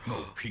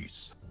 no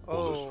peace for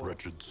Oh. this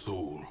wretched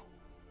soul.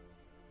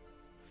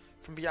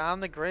 From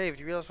beyond the grave,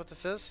 do you realize what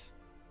this is?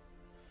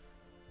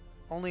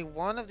 Only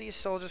one of these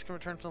soldiers can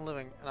return from the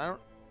living, and I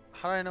don't.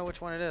 How do I know which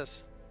one it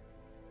is?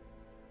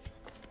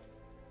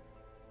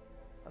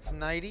 That's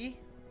 90.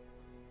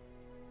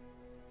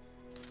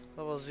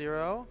 Level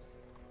 0.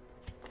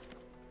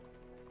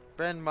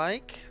 Bren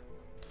Mike.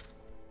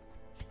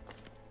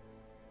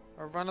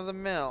 Or run of the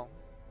mill.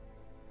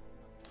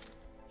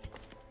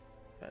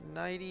 Got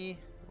 90.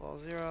 Level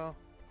 0.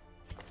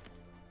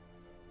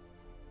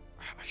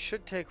 I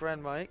should take Red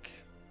Mike.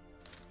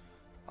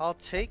 I'll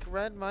take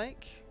Red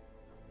Mike.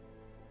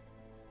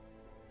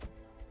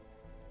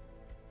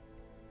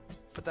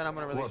 But then I'm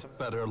gonna release him. What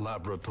better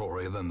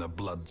laboratory than the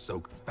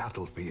blood-soaked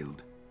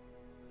battlefield?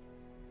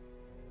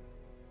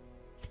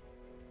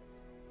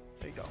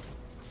 There you go.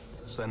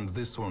 Send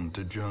this one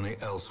to journey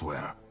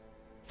elsewhere,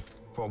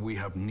 for we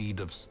have need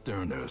of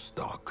sterner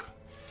stock.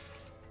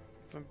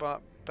 Been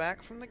brought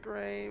back from the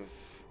grave.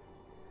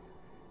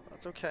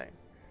 That's okay.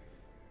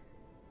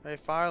 Ray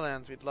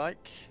Firelands, we'd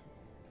like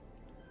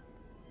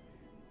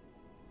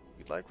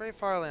Ray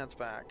Firelands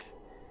back.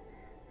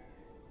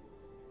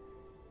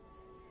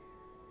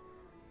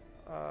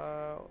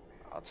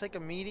 I'll take a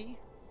meaty.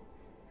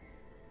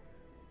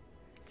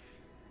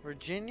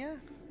 Virginia.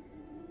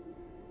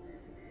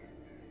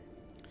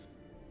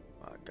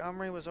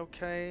 Montgomery was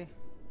okay.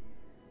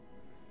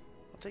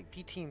 I'll take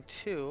B Team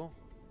 2.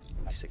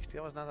 60,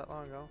 that was not that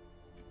long ago.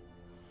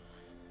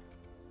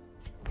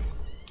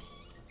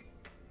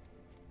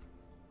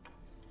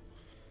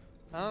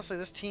 Honestly,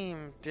 this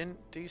team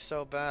didn't do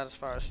so bad as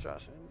far as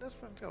stress. I mean, this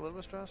one's got a little bit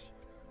of stress.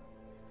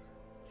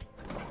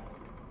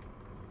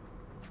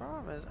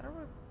 Problem is,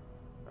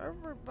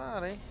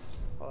 everybody.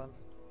 Hold on.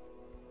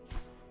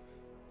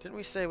 Didn't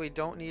we say we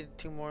don't need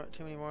too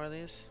many more of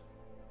these?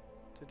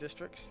 The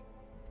districts?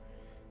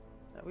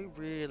 Yeah, we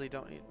really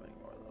don't need many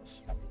more of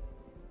those.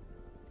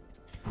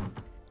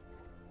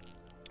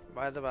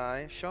 By the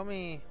by, show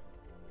me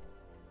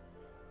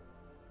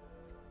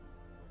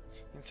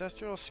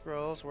Ancestral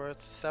Scrolls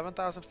worth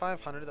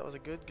 7,500. That was a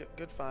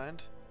good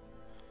find.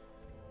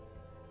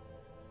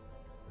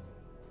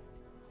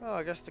 Oh,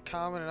 I guess the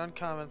common and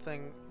uncommon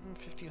thing,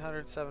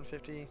 1,500,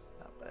 750.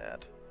 Not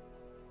bad.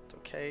 It's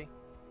okay.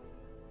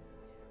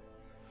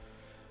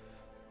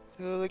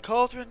 So the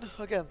Cauldron,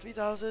 again,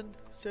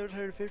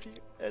 3,750.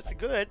 That's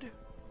good.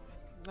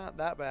 Not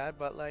that bad,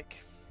 but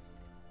like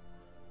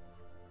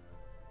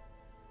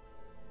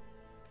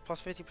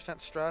plus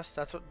 50% stress.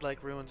 That's what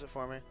like ruins it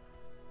for me.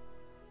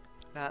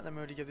 Not in the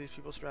mood to give these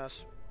people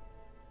stress.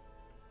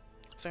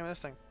 Same with this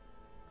thing.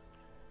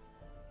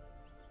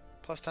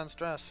 Plus 10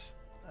 stress.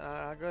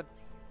 Good.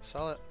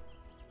 Sell it.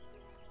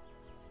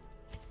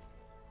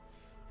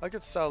 I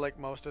could sell like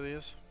most of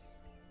these.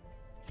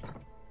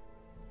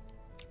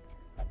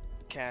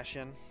 Cash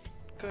in.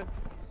 Good.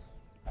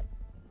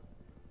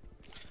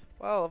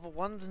 Wow, level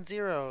 1s and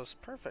 0s.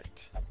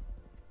 Perfect.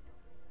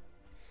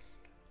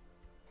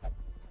 That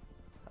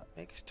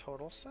makes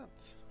total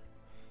sense.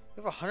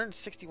 We have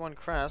 161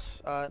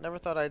 crests. Never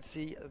thought I'd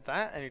see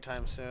that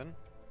anytime soon.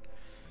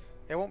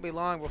 It won't be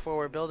long before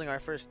we're building our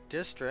first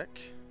district,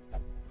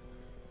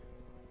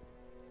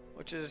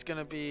 which is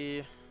gonna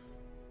be,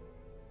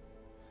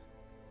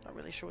 not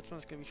really sure which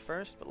one's gonna be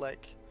first, but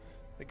like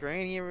the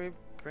granary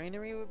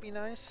would be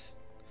nice.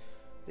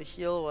 The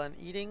heal and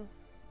eating,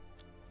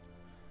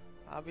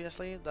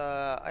 obviously.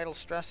 The idle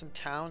stress in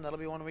town, that'll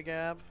be one we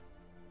grab.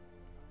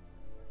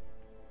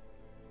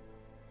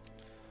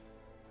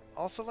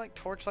 Also, like,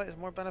 torchlight is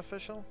more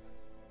beneficial.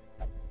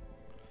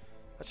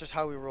 That's just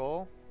how we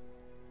roll.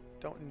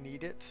 Don't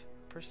need it,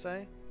 per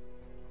se.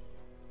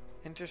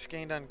 Interest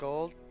gained on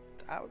gold.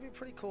 That would be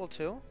pretty cool,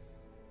 too.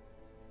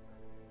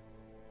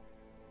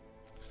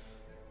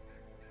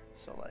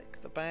 So,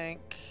 like, the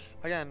bank.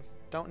 Again,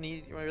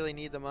 really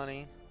need the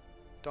money.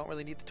 Don't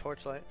really need the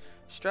torchlight.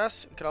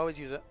 Stress, we could always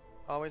use it.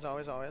 Always,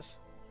 always, always.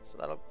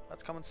 So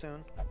that's coming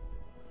soon.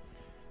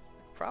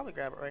 Probably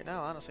grab it right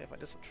now, honestly, if I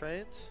did some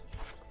trades.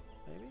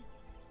 Maybe.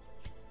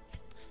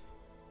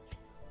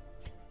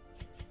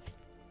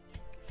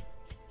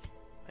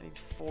 I need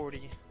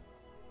 40.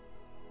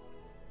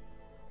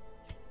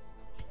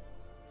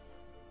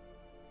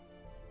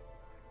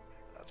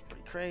 That's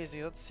pretty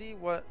crazy. Let's see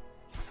what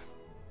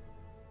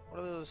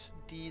are those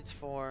deeds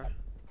for?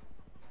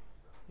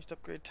 Just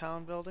upgrade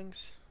town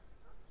buildings.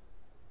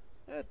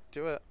 Yeah,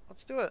 do it.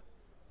 Let's do it.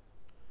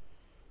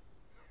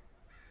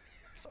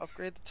 Let's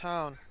upgrade the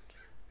town.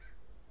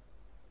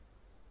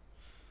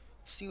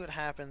 See what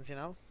happens, you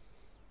know?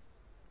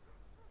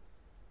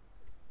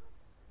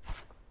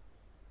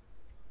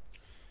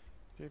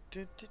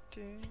 Do.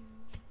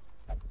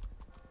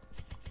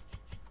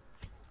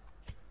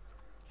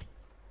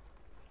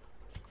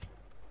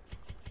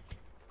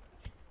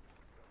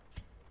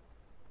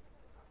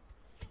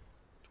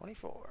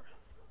 24.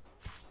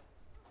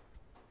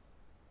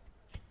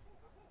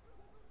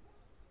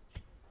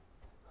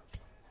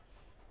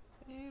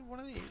 And one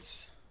of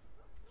these.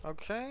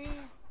 Okay.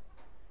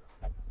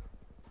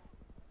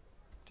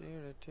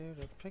 Do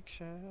the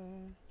picture.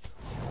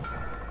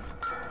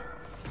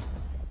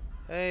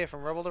 Hey,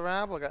 from rebel to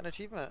rabble, I got an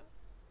achievement.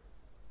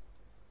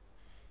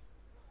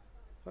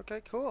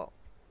 Okay, cool.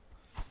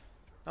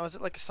 Now is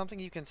it like something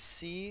you can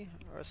see,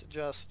 or is it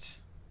just...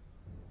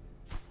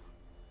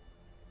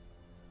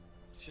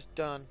 It's just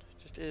done.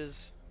 It just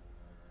is.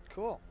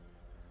 Cool.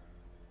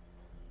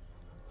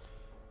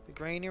 The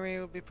granary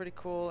would be pretty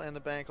cool, and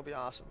the bank will be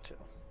awesome too.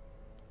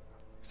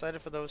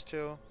 Excited for those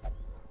two.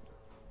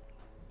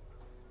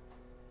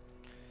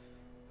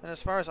 And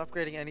as far as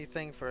upgrading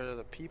anything for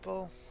the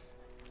people,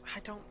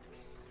 I don't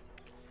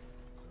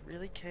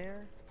really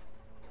care.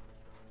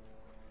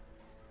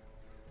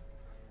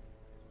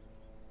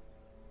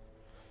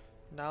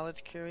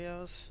 Knowledge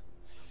curios.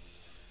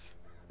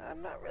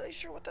 I'm not really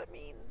sure what that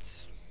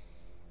means.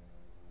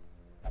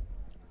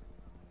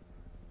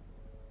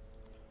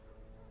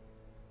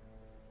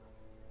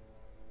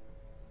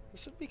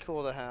 This would be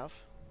cool to have.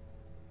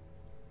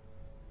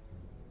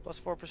 Plus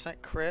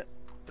 4% crit.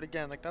 But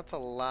again, like that's a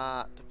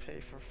lot to pay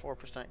for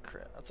 4%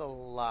 crit. That's a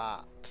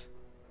lot.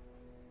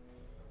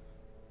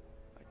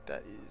 Like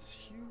that is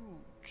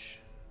huge.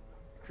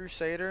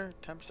 Crusader,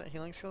 10%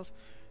 healing skills.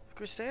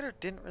 Crusader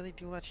didn't really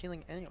do much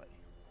healing anyway.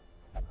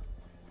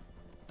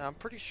 Now I'm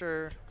pretty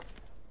sure...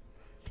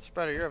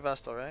 Spreader, you're a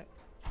Vestal, right?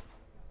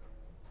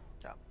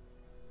 Yeah.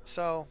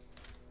 So...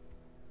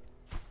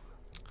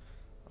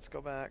 Let's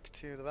go back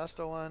to the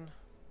Vestal one.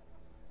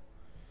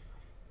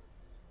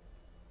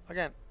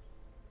 Again,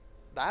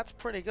 that's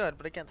pretty good,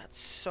 but again, that's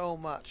so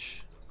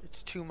much.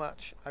 It's too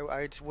much.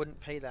 I just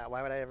wouldn't pay that.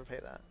 Why would I ever pay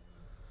that?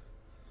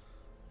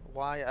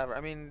 Why ever?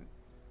 I mean,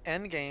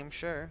 endgame,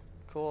 sure,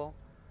 cool,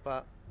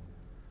 but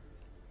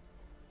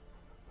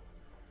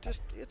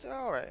just it's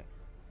alright.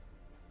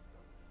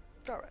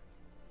 It's alright.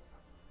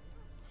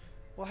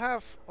 We'll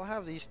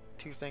have these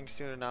two things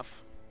soon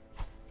enough.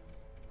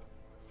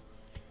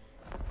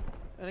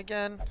 And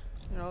again,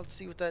 you know, let's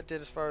see what that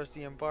did as far as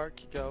the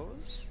embark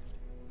goes.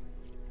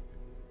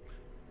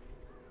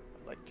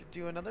 I'd like to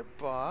do another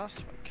boss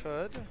if I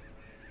could.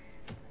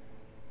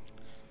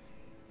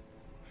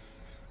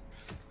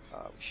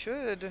 We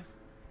should. Is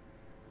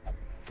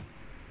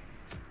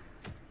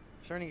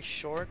there any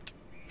short,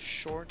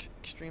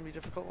 extremely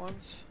difficult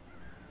ones?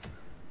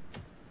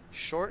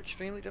 Short,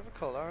 extremely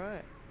difficult,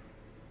 alright.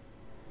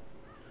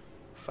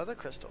 Feather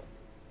crystal.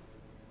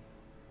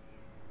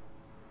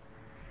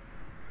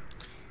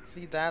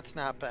 See, that's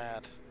not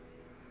bad.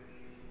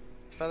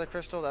 Feather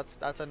crystal,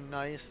 that's a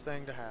nice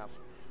thing to have.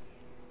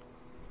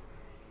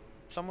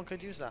 Someone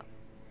could use that.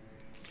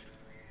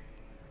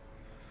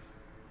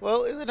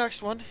 Well, in the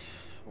next one,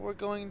 we're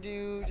going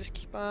to just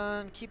keep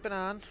on keeping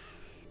on,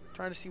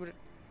 trying to see what it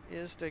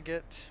is to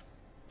get,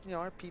 you know,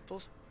 our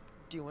people's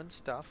doing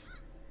stuff.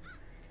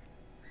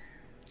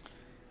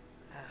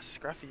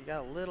 Scruffy, you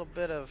got a little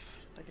bit of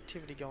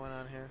negativity going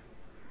on here.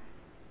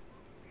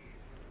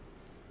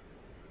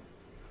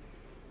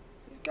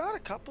 We've got a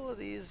couple of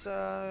these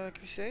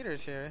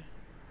Crusaders here.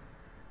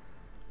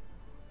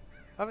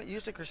 I haven't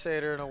used a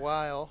Crusader in a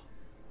while.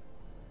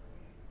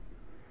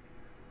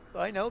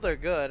 I know they're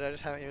good, I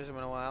just haven't used them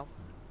in a while.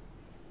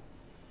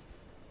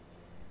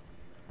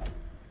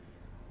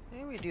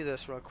 Maybe we do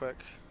this real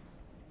quick.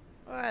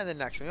 And the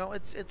next one. You know,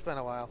 it's been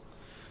a while.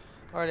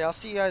 Alrighty, I'll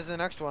see you guys in the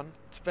next one.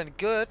 It's been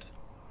good.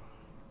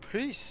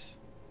 Peace.